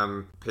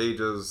Instagram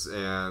pages,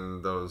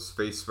 and those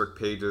Facebook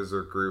pages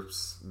or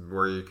groups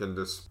where you can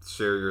just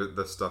share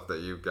the stuff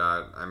that you've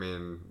got. I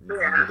mean,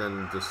 you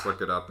can just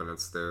look it up and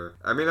it's there.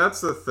 I mean,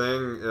 that's the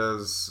thing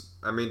is...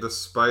 I mean,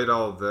 despite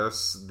all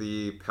this,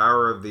 the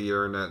power of the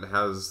internet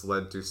has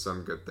led to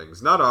some good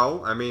things. Not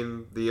all. I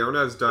mean, the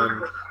internet has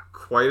done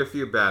quite a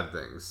few bad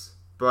things,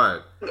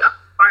 but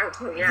quite a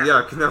few.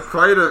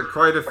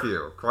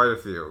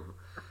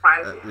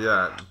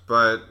 Yeah,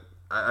 but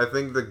I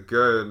think the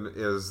good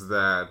is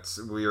that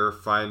we are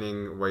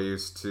finding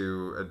ways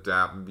to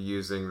adapt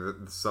using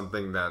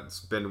something that's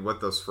been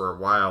with us for a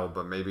while,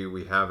 but maybe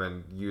we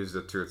haven't used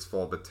it to its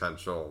full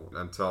potential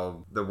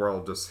until the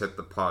world just hit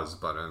the pause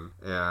button.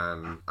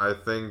 And I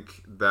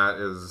think that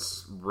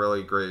is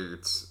really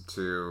great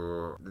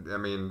to,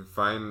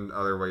 find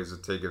other ways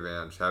to take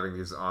advantage. Having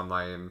these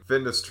online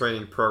fitness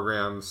training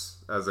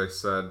programs, as I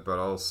said, but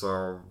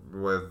also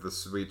with the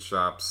sweet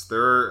shops,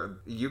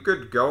 you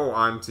could go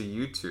onto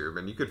YouTube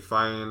and you could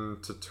find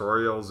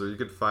tutorials, or you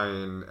could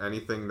find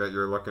anything that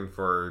you're looking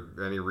for,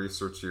 any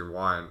research you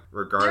want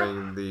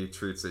regarding the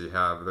treats that you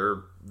have.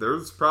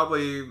 There's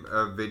probably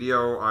a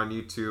video on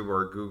YouTube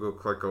or Google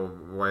click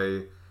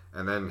away,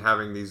 and then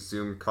having these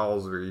Zoom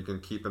calls where you can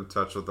keep in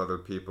touch with other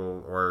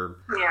people. Or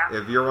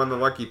if you're one of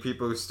the lucky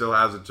people who still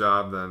has a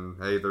job, then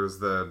hey, there's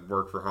the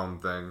work from home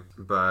thing.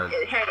 But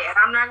hey,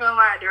 I'm not gonna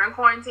lie, during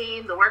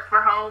quarantine, the work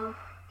from home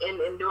and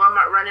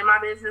running my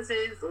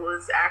businesses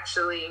was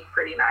actually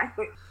pretty nice.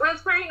 It was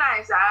pretty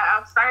nice.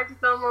 I started to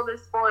feel a little bit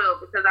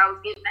spoiled because I was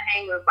getting the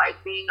hang of like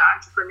being an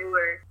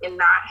entrepreneur and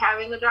not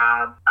having a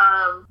job.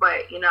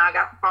 But I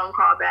got the phone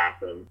call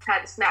back and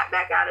had to snap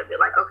back out of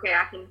it. Like, okay,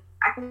 I can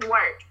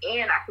work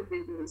and I can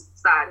do these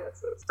side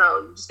hustles.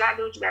 So you just gotta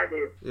do what you gotta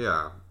do.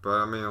 Yeah,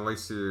 but I mean, at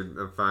least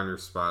you find your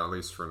spot, at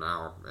least for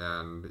now.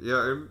 And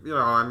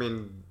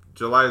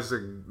July is a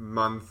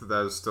month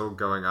that is still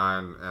going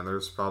on, and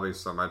there's probably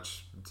so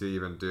much to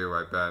even do,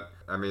 I bet.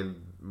 I mean,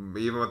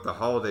 even with the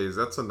holidays,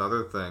 that's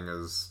another thing,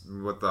 is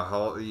with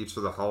each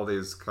of the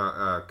holidays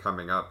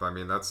coming up. I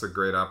mean, that's a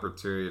great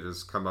opportunity to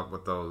just come up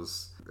with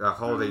those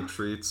holiday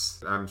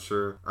treats, I'm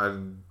sure. I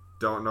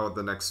don't know what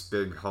the next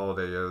big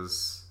holiday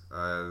is,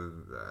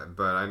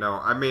 but I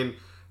know,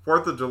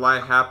 4th of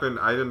July happened.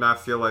 I did not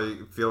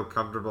feel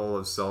comfortable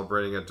of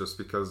celebrating it just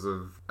because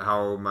of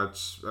how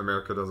much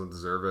America doesn't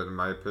deserve it, in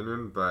my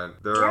opinion.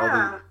 But there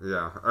are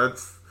all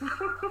it's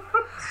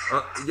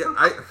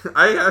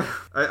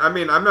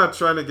I'm not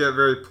trying to get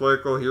very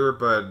political here,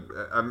 but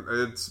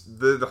it's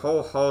the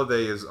whole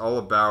holiday is all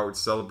about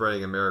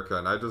celebrating America.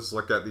 And I just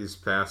look at these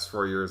past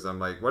 4 years, I'm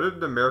like, what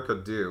did America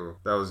do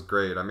that was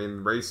great? I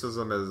mean,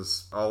 racism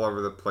is all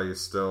over the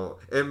place still.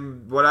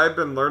 And what I've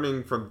been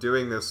learning from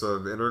doing this,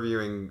 of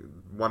interviewing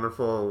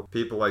wonderful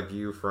people like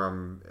you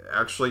from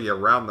actually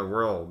around the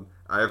world.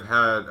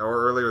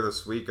 Earlier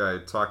this week, I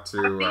talked to...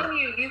 I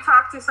think you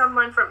talked to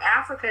someone from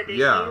Africa, didn't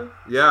you?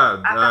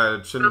 Yeah,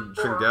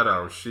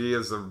 Chingeto. She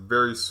is a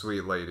very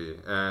sweet lady.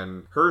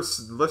 And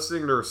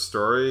listening to her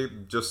story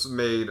just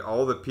made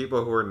all the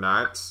people who are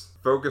not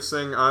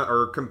focusing on,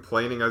 or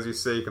complaining, as you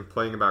say,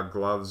 complaining about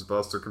gloves, but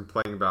also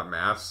complaining about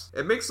masks,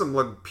 it makes them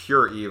look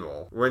pure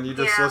evil when you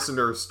just listen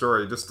to her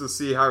story, just to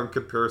see how, in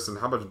comparison,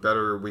 how much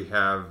better we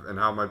have and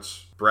how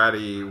much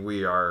bratty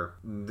we are,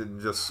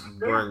 just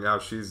learning how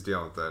she's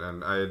dealing with it.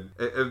 And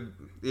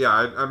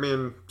I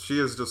mean, she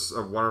is just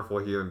a wonderful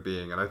human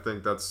being, and I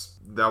think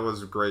that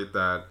was great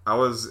that I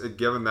was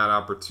given that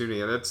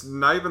opportunity. And it's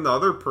not even the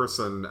other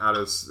person out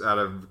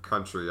of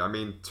country. I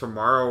mean,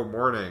 tomorrow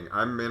morning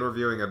I'm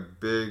interviewing a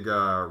big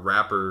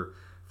rapper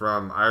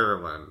from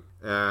Ireland,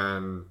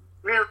 and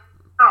really.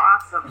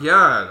 Awesome.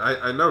 Yeah,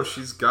 I know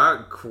she's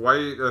got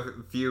quite a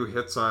few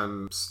hits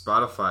on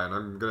Spotify, and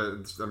I'm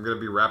gonna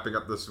be wrapping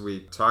up this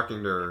week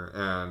talking to her,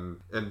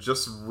 and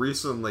just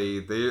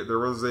recently there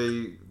was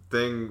a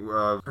thing,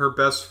 her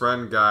best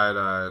friend got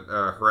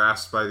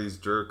harassed by these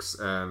jerks,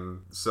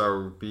 and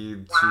so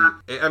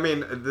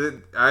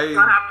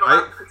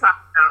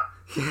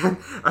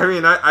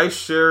I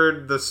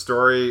shared the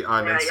story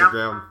on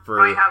Instagram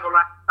for.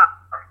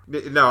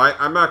 No,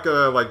 I'm not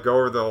gonna go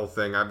over the whole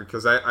thing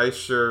because I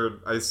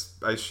shared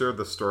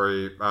the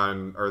story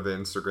on, or the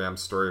Instagram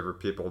story for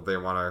people if they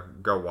want to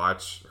go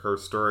watch her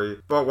story.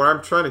 But what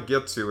I'm trying to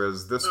get to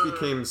is this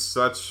became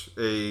such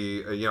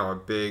a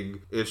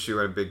big issue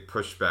and a big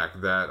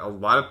pushback that a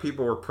lot of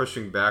people were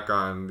pushing back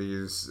on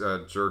these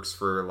jerks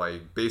for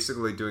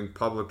basically doing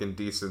public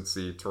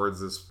indecency towards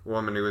this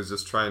woman who was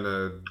just trying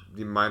to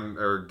mind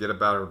or get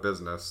about her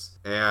business.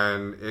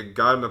 And it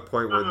got to the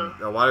point where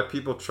a lot of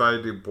people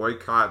tried to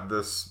boycott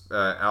this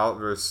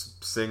this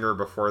singer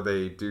before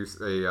they do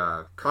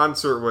a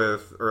concert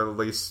with, or at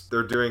least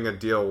they're doing a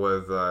deal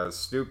with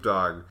Snoop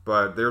Dogg,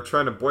 but they were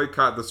trying to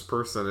boycott this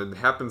person. It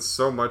happened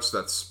so much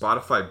that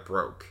Spotify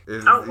broke.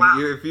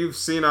 If you've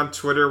seen on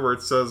Twitter where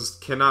it says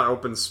cannot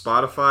open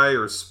Spotify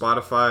or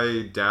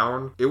Spotify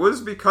down, it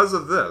was because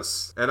of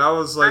this. And I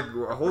was like,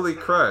 holy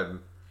crud.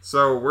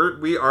 So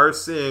we are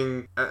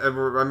seeing, I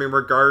mean,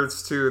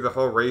 regards to the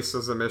whole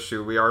racism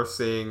issue, we are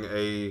seeing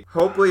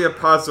hopefully a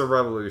positive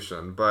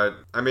revolution. But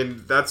I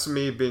mean, that's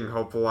me being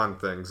hopeful on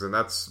things, and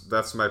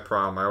that's my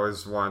problem. I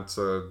always want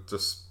to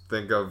just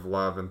think of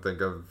love and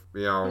think of,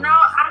 you know. No,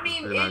 I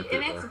mean, and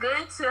it's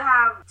good to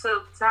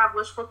have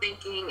wishful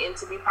thinking and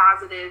to be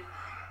positive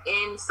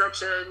in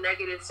such a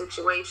negative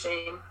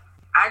situation.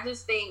 I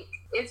just think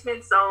it's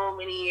been so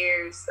many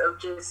years of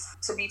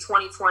just to be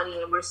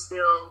 2020 and we're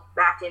still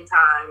back in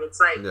time. It's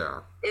like,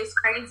 It's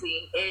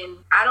crazy. And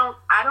I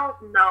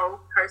don't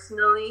know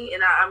personally,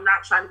 and I'm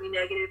not trying to be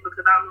negative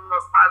because I'm the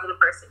most positive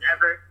person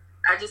ever.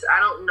 I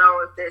don't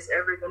know if there's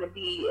ever going to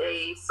be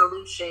a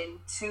solution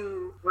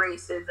to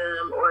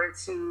racism or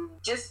to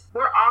just,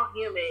 we're all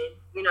human,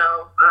 you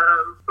know,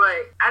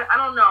 but I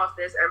don't know if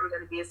there's ever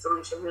going to be a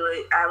solution to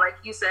it.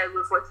 Like you said,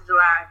 with 4th of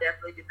July, I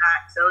definitely did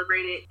not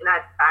celebrate it. And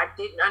I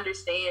didn't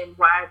understand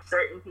why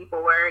certain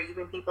people were,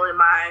 even people in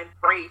my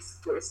race,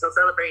 were still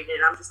celebrating it.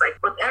 And I'm just like,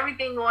 with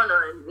everything going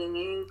on, and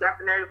you got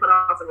the nerve to put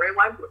on some red,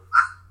 white, blue.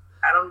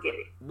 I don't get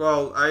it.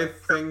 Well, I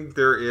think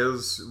there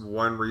is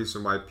one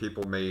reason why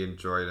people may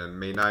enjoy it, and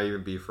may not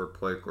even be for a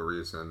political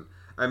reason.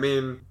 I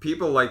mean,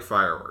 people like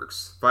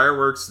fireworks.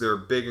 Fireworks, they're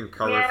big and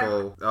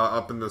colorful,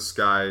 up in the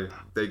sky.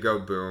 They go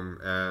boom,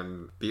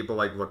 and people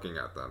like looking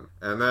at them.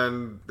 And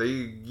then they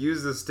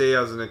use this day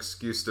as an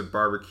excuse to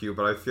barbecue,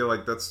 but I feel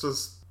like that's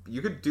just...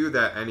 You could do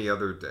that any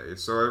other day.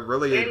 So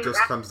it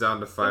just comes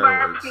down to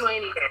fireworks. We barbecue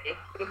any day.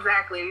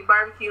 Exactly. We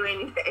barbecue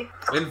any day.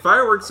 And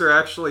fireworks are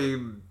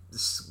actually...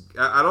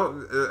 I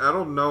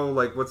don't know,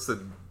 like, what's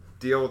the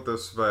deal with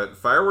this, but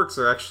fireworks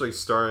are actually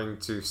starting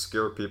to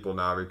scare people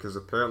now because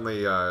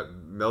apparently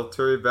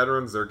military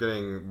veterans, they're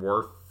getting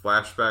war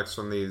flashbacks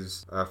from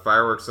these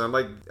fireworks. And I'm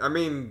like, I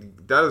mean,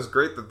 that is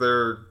great that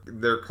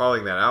they're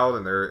calling that out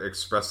and they're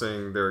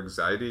expressing their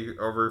anxiety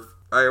over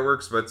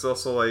fireworks, but it's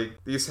also like,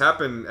 these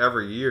happen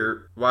every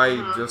year.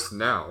 Why just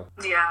now?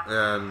 Yeah.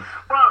 And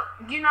well,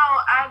 you know,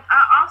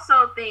 I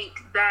also think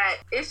that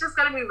it's just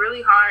going to be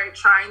really hard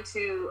trying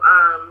to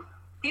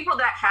people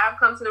that have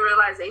come to the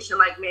realization,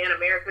 like, man,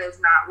 America is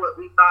not what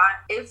we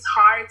thought. It's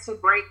hard to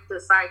break the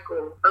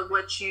cycle of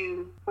what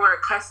you were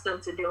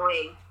accustomed to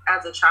doing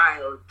as a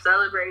child,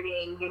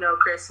 celebrating, you know,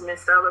 Christmas,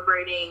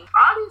 celebrating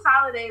all these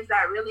holidays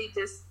that really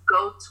just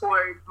go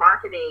toward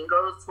marketing,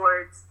 goes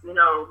towards, you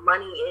know,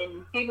 money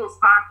in people's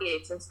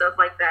pockets and stuff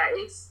like that.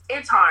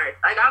 It's hard.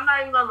 Like, I'm not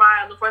even gonna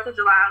lie, on the 4th of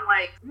July, I'm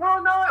like,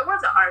 well, no, it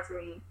wasn't hard for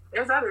me.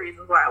 There's other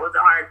reasons why it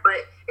wasn't hard, but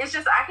it's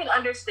just, I can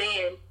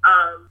understand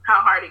how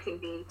hard it can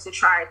be to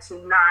try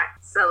to not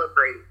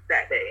celebrate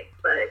that day.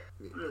 But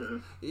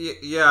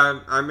yeah,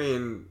 I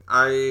mean,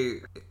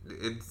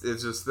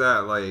 it's just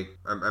that, like,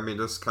 I mean,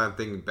 just kind of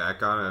thinking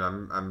back on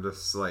it, I'm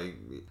just like,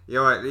 you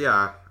know what?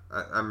 Yeah.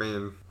 I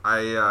mean,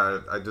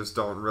 I just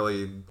don't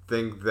really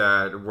think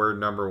that we're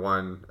number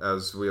one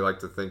as we like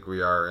to think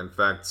we are. In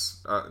fact,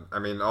 I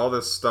mean, all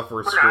this stuff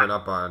we're screwing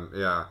up on,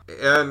 yeah.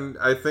 And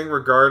I think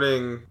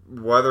regarding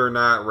whether or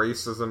not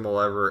racism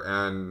will ever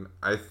end,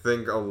 I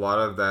think a lot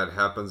of that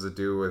happens to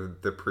do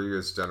with the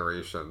previous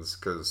generations.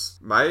 Because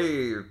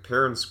my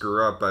parents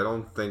grew up, I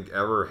don't think,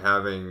 ever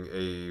having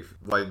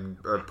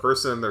a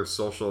person in their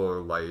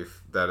social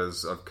life that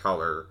is of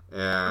color.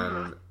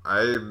 And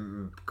I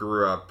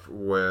grew up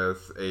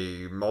with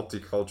a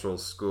multicultural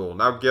school.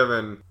 Now,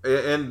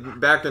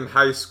 back in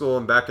high school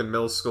and back in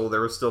middle school,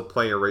 there was still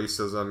plenty of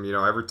racism. You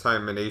know, every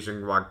time an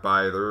Asian walked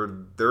by, there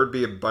would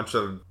be a bunch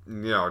of,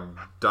 you know,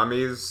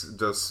 dummies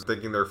just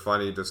thinking they're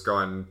funny, just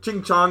going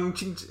ching chong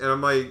ching, and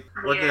I'm like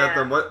looking at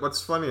them.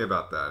 What's funny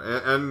about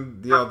that?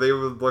 And you know, they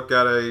would look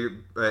at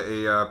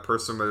a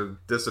person with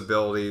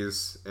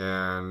disabilities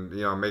and,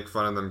 you know, make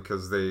fun of them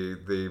because they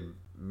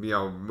you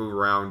know, move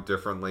around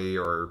differently,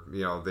 or,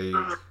 you know, they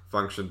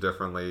function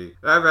differently.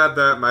 I've had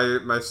that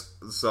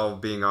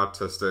myself, being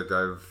autistic.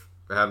 I've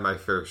had my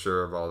fair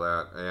share of all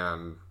that,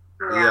 and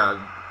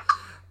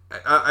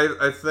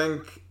I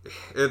think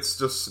it's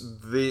just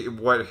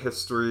what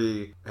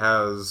history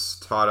has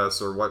taught us,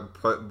 or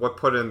what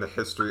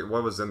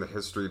was in the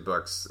history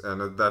books,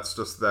 and that's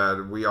just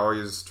that we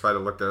always try to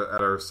look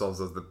at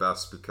ourselves as the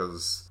best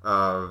because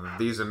of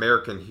these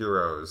American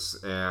heroes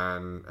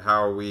and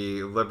how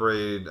we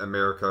liberated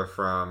America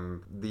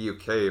from the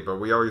UK,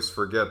 but we always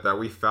forget that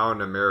we found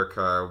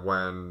America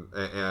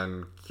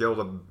and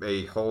killed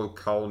a whole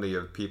colony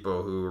of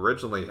people who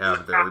originally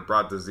had there. We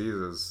brought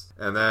diseases.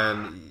 And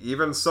then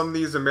even some of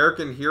these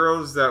American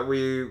heroes that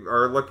we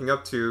are looking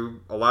up to,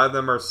 a lot of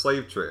them are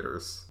slave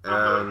traders.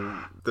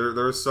 And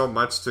there's so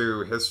much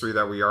to history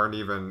that we aren't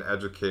even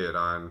educated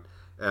on.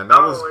 And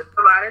that was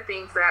a lot of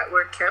things that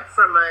were kept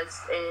from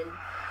us. And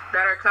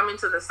that are coming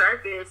to the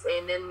surface,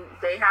 and then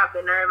they have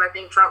the nerve. I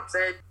think Trump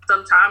said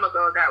some time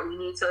ago that we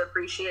need to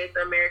appreciate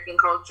the American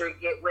culture,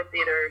 get with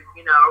it, or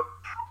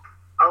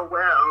oh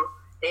well.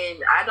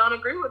 And I don't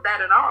agree with that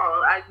at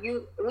all.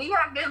 We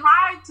have been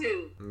lied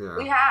to.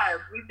 Yeah.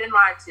 We've been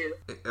lied to.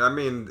 I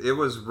mean, it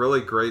was really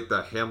great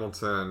that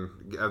Hamilton,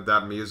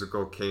 that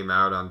musical, came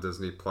out on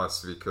Disney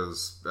Plus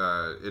because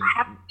I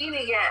haven't seen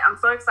it yet. I'm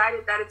so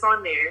excited that it's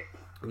on there.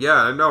 Yeah,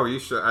 I know you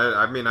should.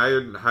 I mean, I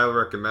highly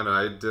recommend it.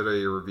 I did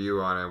a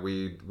review on it.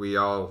 We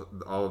all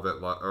of it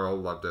all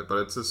loved it. But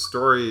it's a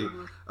story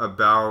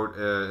about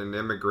an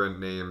immigrant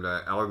named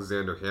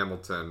Alexander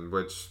Hamilton,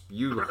 which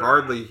you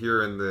hardly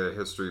hear in the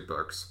history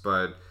books.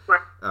 But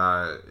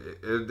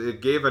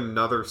it gave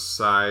another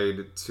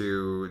side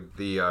to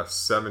the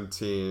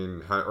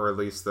 17, or at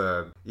least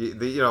the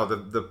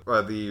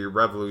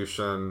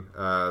Revolution,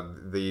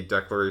 the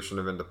Declaration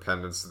of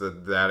Independence,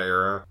 that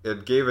era.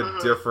 It gave a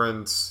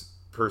different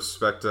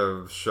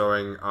perspective,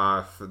 showing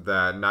off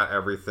that not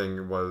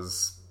everything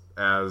was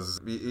as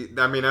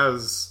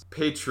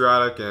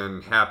patriotic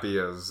and happy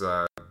as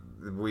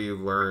we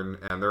learn,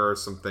 and there are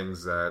some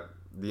things that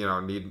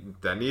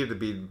needed to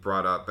be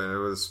brought up, and it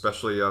was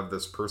especially of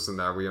this person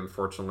that we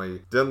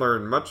unfortunately didn't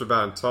learn much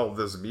about until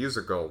this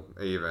musical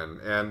even.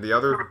 And the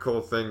other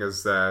cool thing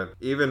is that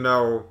even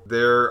though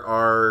there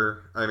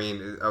are,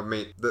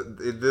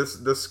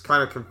 this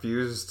kind of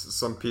confused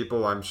some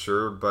people, I'm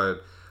sure,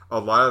 but a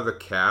lot of the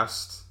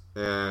cast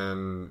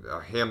in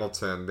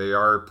Hamilton, they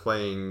are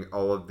playing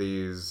all of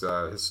these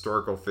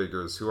historical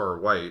figures who are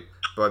white,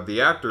 but the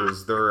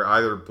actors, they're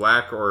either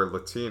black or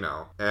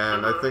Latino.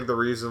 And I think the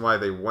reason why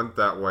they went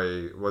that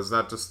way was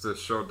not just to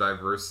show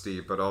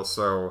diversity, but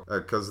also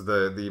because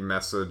the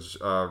message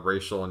of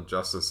racial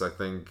injustice, I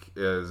think,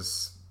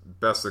 is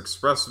best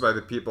expressed by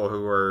the people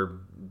who are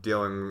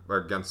dealing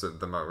against it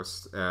the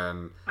most.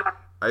 And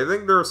I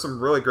think there are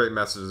some really great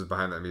messages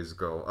behind that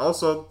musical.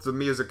 Also, the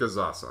music is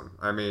awesome.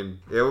 I mean,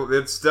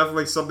 it's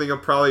definitely something you'll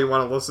probably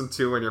want to listen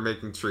to when you're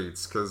making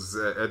treats, because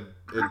it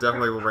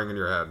definitely will ring in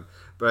your head.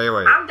 But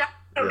anyway, I'm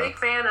a big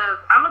fan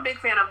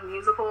of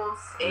musicals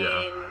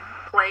and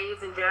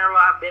plays in general.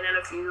 I've been in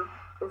a few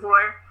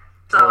before.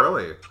 So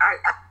really? I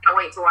can't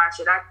wait to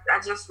watch it. I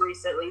just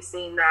recently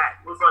seen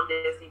that was on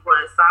Disney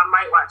Plus, so I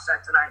might watch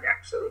that tonight,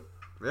 actually.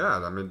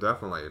 Yeah, I mean,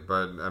 definitely.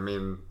 But, I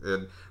mean,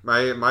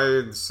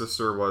 my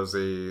sister was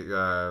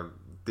a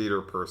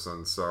theater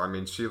person, so, I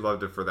mean, she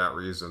loved it for that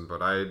reason.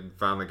 But I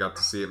finally got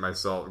to see it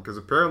myself, because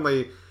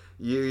apparently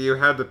you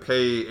had to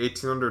pay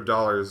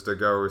 $1,800 to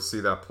go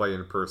see that play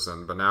in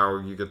person. But now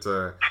you get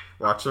to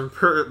watch them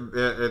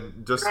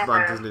just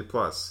on Disney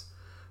Plus.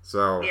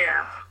 So,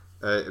 yeah.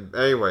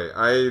 Anyway,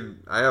 I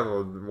have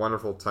a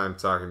wonderful time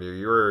talking to you.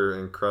 You're an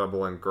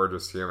incredible and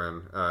gorgeous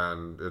human,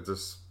 and it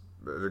just...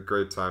 a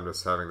great time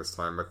just having this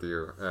time with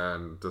you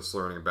and just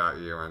learning about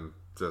you and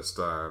just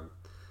the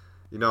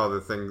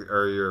thing,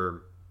 or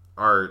your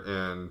art,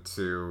 and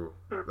to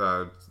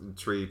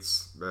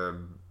treats,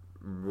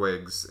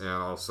 wigs, and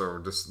also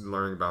just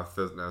learning about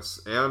fitness,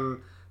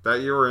 and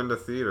that you were into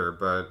theater.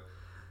 But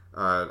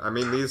I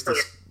mean, these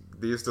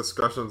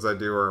discussions I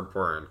do are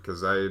important,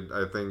 because I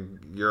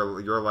think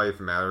your life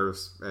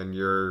matters and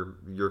your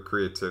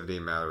creativity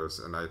matters,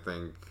 and I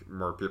think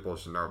more people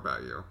should know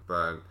about you.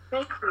 But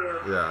thank you.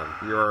 Yeah,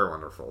 you are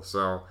wonderful.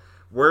 So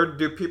where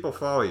do people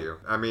follow you?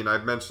 I mean,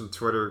 I've mentioned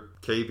Twitter,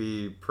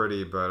 KB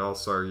Pretty, but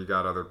also you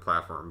got other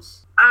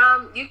platforms.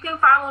 You can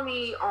follow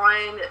me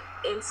on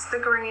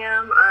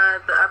Instagram,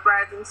 the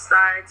Uprising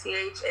Star,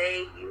 THAUPRISNGSTAR.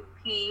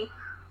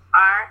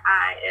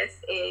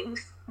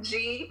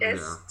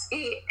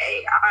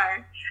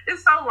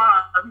 It's so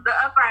long. The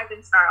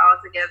Uprising Star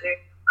altogether.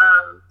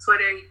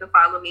 Twitter, you can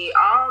follow me.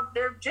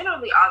 They're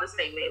generally all the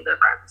same name, the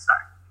Uprising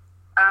Star.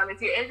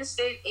 If you're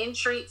interested in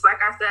treats, like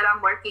I said,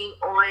 I'm working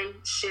on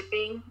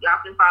shipping.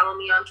 Y'all can follow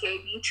me on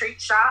KB Treat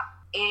Shop,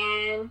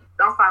 and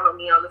don't follow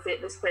me on the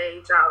fitness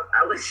page.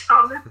 I'll let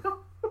y'all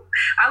know.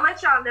 I'll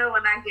let y'all know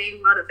when I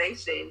gain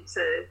motivation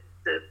to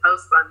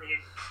post on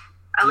there.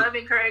 I love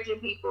encouraging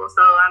people,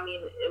 so I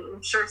mean,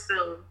 I'm sure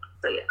soon.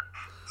 So yeah.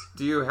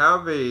 Do you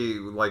have a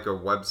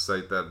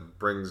website that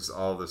brings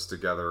all this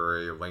together, or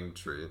a link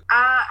tree?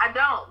 I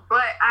don't,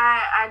 but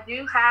I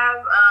do have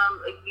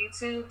a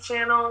YouTube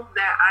channel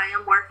that I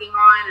am working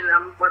on, and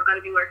I'm going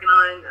to be working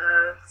on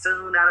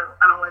soon. I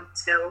don't want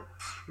to tell,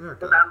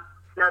 because I'm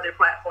another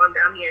platform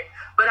down here.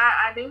 But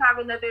I do have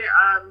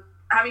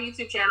I have a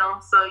YouTube channel,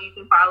 so you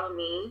can follow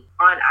me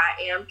on I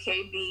Am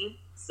KB.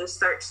 So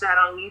search that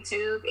on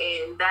YouTube,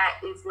 and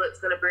that is what's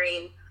going to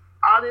bring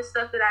all this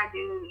stuff that I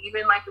do,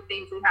 even like the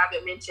things we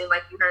haven't mentioned,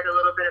 like you heard a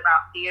little bit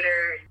about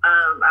theater.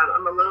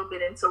 I'm a little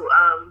bit into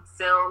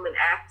film and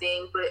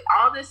acting, but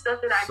all this stuff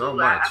that I do,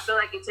 I feel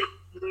like it takes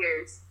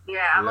years.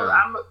 Yeah,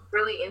 I'm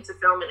really into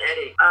film and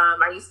edit.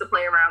 I used to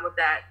play around with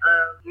that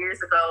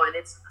years ago, and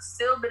it's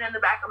still been in the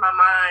back of my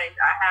mind.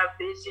 I have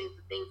visions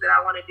of things that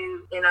I want to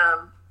do, and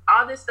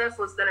all this stuff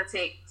was going to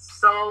take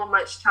so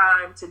much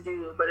time to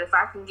do. But if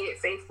I can get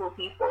faithful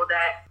people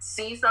that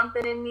see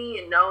something in me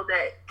and know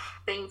that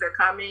things are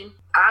coming,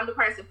 I'm the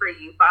person for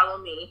you. Follow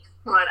me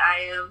when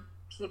I am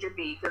Keidra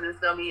B, because it's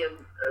going to be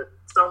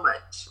so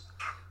much.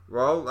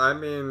 Well, I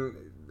mean,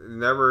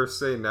 never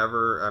say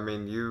never. I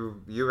mean,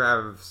 you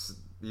are,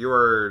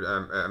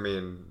 I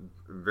mean,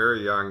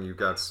 very young. You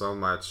got so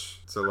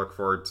much to look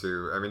forward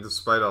to. I mean,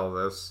 despite all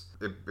this,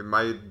 it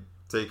might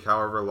take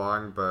however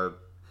long, but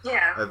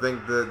yeah, I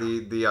think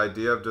the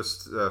idea of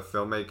just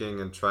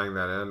filmmaking and trying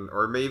that in,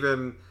 or maybe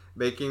even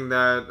making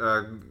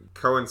that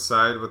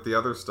coincide with the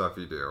other stuff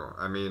you do.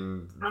 I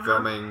mean,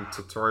 filming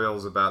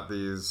tutorials about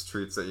these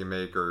treats that you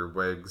make or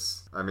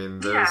wigs. I mean,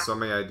 there's so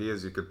many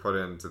ideas you could put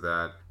into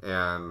that,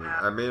 and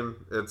I mean,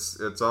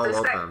 it's all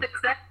open.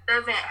 Success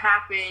doesn't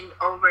happen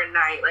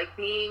overnight.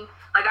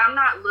 I'm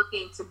not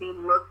looking to be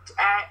looked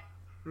at.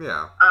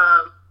 Yeah.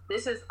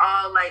 This is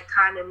all like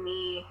kind of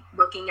me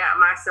looking at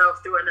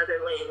myself through another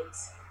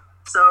lens.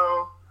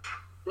 So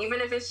even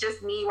if it's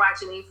just me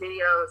watching these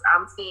videos,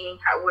 I'm seeing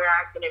where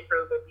I can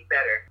improve and be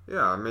better.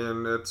 Yeah, I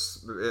mean,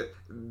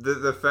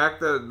 the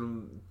fact that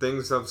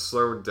things have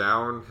slowed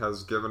down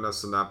has given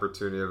us an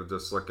opportunity to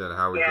just look at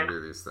how we can do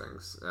these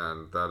things,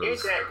 and that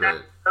is great.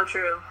 That's so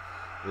true.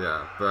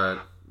 Yeah, but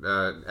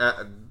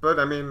I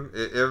mean,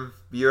 if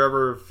you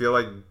ever feel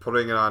like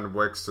putting it on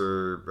Wix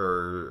or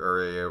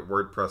a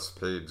WordPress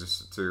page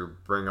to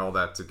bring all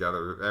that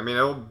together, I mean,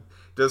 it'll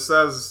just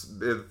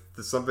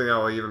it's something that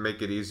will even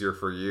make it easier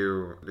for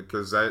you,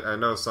 because I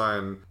know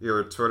on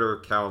your Twitter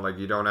account, like,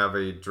 you don't have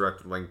a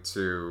direct link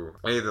to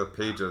any of the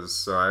pages,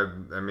 so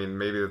I mean,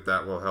 maybe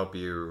that will help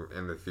you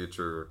in the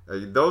future.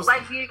 Those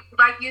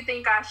you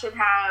think I should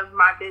have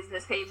my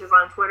business pages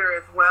on Twitter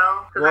as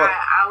well? Because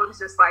I was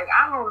just like,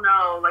 I don't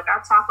know, like, I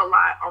talk a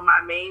lot on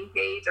my main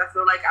page. I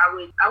feel like I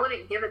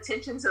wouldn't give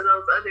attention to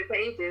those other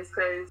pages,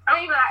 because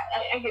I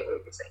get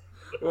what you're saying.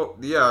 Well,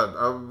 yeah,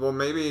 well,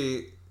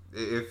 maybe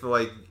if,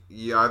 like,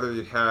 you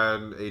either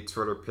had a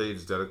Twitter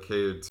page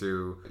dedicated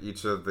to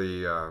each of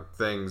the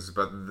things,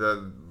 but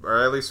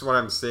or at least what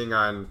I'm seeing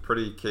on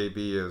Pretty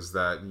KB is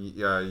that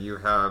you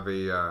have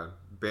a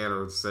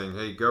banner saying,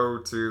 hey, go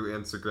to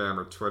Instagram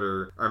or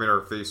Twitter,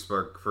 or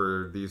Facebook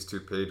for these two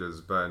pages.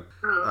 But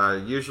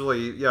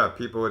usually,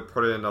 people would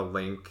put in a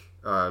link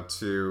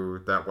to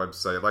that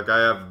website. Like, I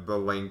have the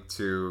link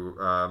to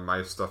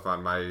my stuff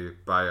on my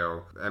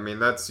bio. I mean,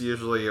 that's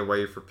usually a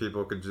way for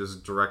people to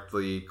just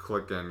directly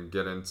click and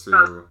get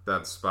into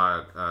that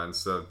spot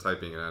instead of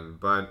typing it in.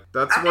 But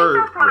that's where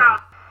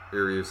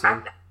you're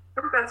saying. I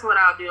think that's what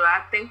I'll do.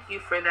 I thank you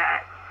for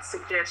that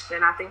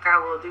suggestion. I think I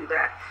will do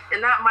that,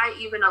 and that might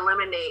even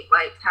eliminate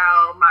like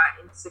how my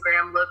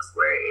Instagram looks,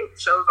 where it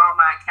shows all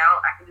my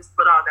account. I can just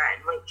put all that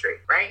in Linktree,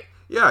 right?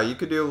 Yeah, you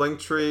could do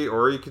Linktree,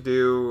 or you could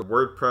do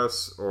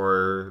WordPress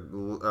or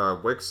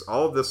Wix.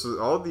 All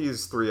of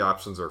these three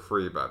options are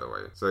free, by the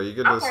way. So you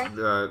could just,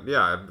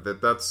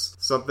 that's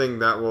something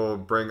that will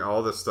bring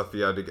all this stuff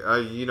you had to,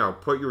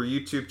 put your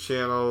YouTube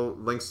channel,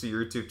 links to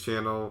your YouTube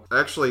channel.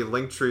 Actually,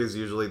 Linktree is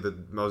usually the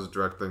most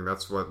direct thing.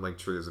 That's what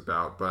Linktree is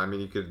about. But I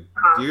mean, you could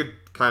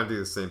kind of do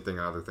the same thing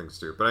on other things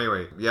too. But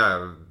anyway,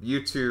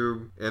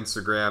 YouTube,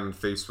 Instagram, and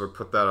Facebook,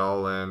 put that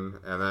all in.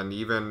 And then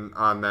even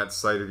on that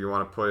site, if you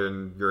want to put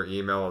in your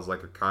email as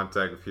like a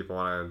contact if people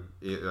want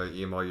to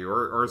email you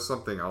or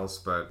something else.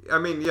 But I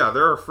mean,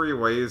 there are free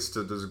ways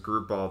to just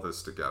group all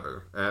this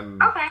together.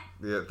 And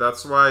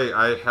that's why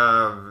I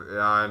have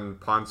on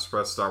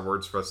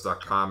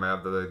pawnspress.wordpress.com, I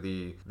have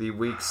the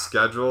week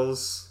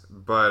schedules.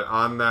 But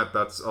on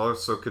that's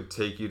also could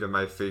take you to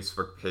my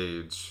Facebook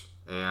page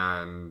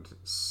and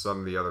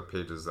some of the other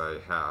pages I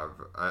have.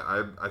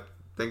 I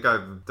think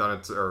I've done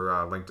it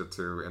or linked it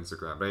to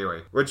Instagram. But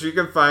anyway, which you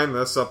can find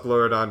this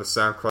uploaded onto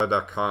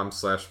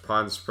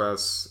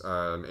soundcloud.com/pawnspress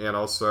and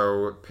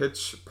also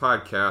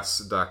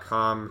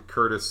pitchpodcasts.com,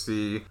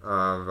 courtesy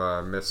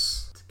of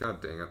Miss... God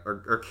dang it.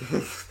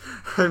 Okay.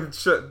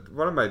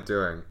 What am I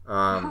doing?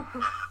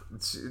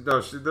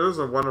 There was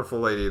a wonderful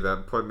lady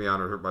that put me on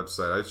her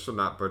website. I should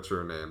not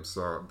butcher her name.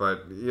 So,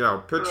 but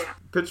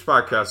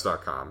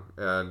pitchpodcast.com,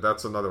 and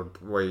that's another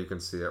way you can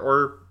see it.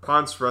 Or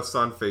Pawnspress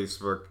on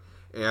Facebook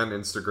and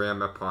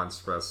Instagram at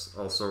Pawnspress,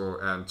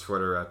 also on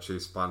Twitter at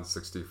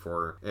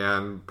ChasePawns64,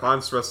 and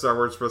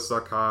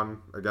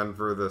pawnspress.wordpress.com again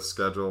for the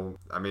schedule.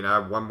 I mean, I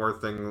have one more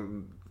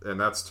thing,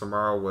 and that's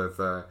tomorrow with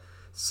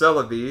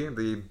Celavi,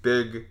 the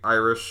big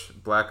Irish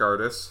black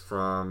artist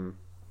from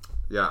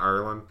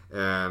Ireland,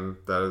 and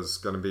that is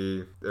going to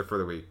be it for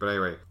the week. But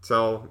anyway,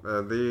 till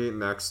the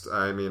next,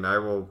 I mean, I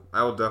will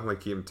definitely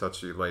keep in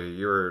touch with you, lady.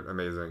 You're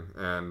amazing,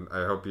 and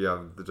I hope you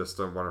have just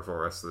a wonderful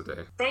rest of the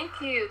day.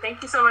 Thank you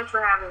so much for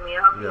having me.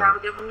 I hope you have a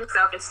good one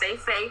yourself, and stay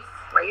safe.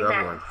 Wear your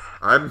mask.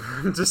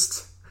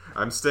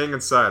 I'm staying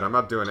inside. I'm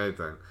not doing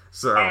anything.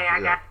 So hey, I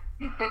got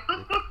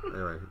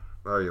anyway,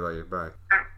 love you, lady. Bye.